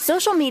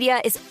 Social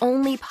media is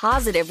only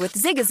positive with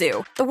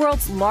Zigazoo, the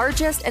world's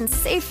largest and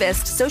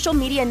safest social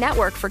media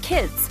network for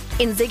kids.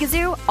 In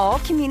Zigazoo, all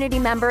community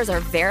members are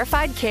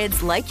verified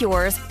kids like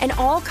yours, and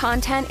all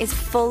content is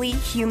fully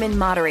human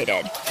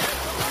moderated.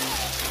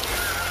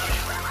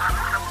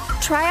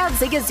 Try out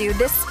Zigazoo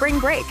this spring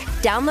break.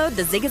 Download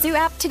the Zigazoo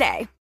app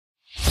today.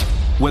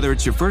 Whether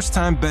it's your first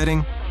time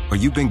betting or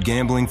you've been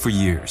gambling for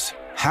years,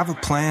 have a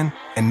plan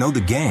and know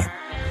the game.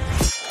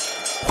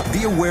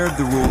 Be aware of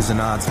the rules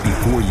and odds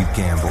before you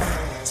gamble.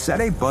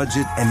 Set a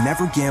budget and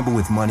never gamble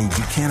with money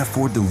you can't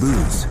afford to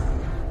lose.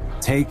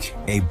 Take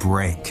a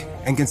break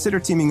and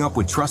consider teaming up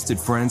with trusted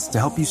friends to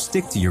help you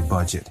stick to your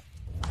budget.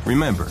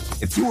 Remember,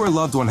 if you or a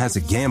loved one has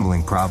a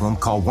gambling problem,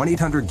 call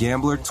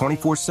 1-800-GAMBLER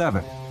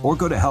 24/7 or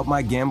go to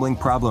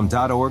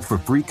helpmygamblingproblem.org for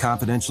free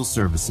confidential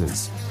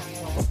services.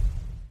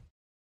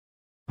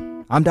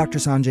 I'm Dr.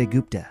 Sanjay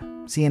Gupta,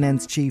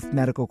 CNN's chief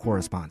medical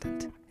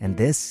correspondent, and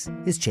this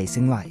is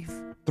Chasing Life.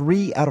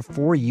 3 out of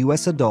 4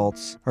 U.S.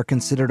 adults are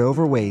considered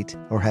overweight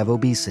or have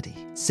obesity.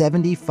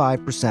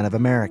 75% of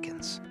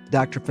Americans.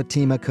 Dr.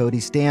 Fatima Cody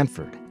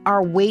Stanford.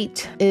 Our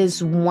weight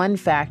is one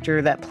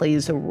factor that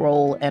plays a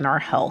role in our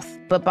health,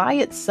 but by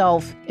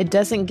itself, it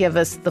doesn't give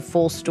us the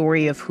full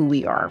story of who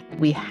we are.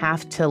 We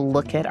have to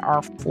look at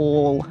our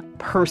full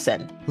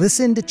person.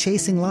 Listen to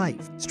Chasing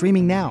Life,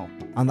 streaming now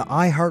on the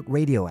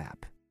iHeartRadio app.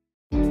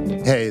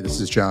 Hey, this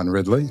is John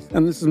Ridley.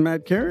 And this is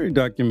Matt Carey,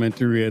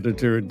 documentary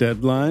editor at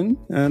Deadline.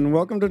 And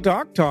welcome to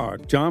Talk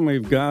Talk. John,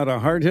 we've got a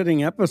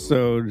hard-hitting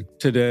episode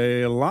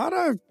today. A lot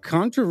of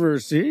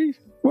controversy.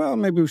 well,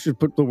 maybe we should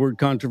put the word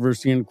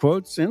controversy in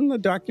quotes in the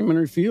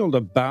documentary field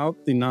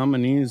about the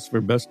nominees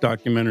for Best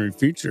Documentary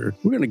Feature.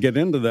 We're going to get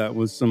into that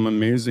with some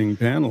amazing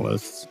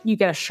panelists. You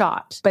get a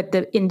shot, but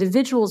the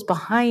individuals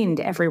behind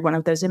every one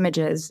of those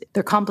images,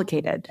 they're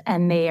complicated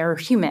and they are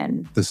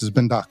human. This has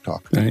been Doc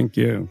Talk. Thank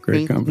you.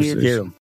 Great conversation. You.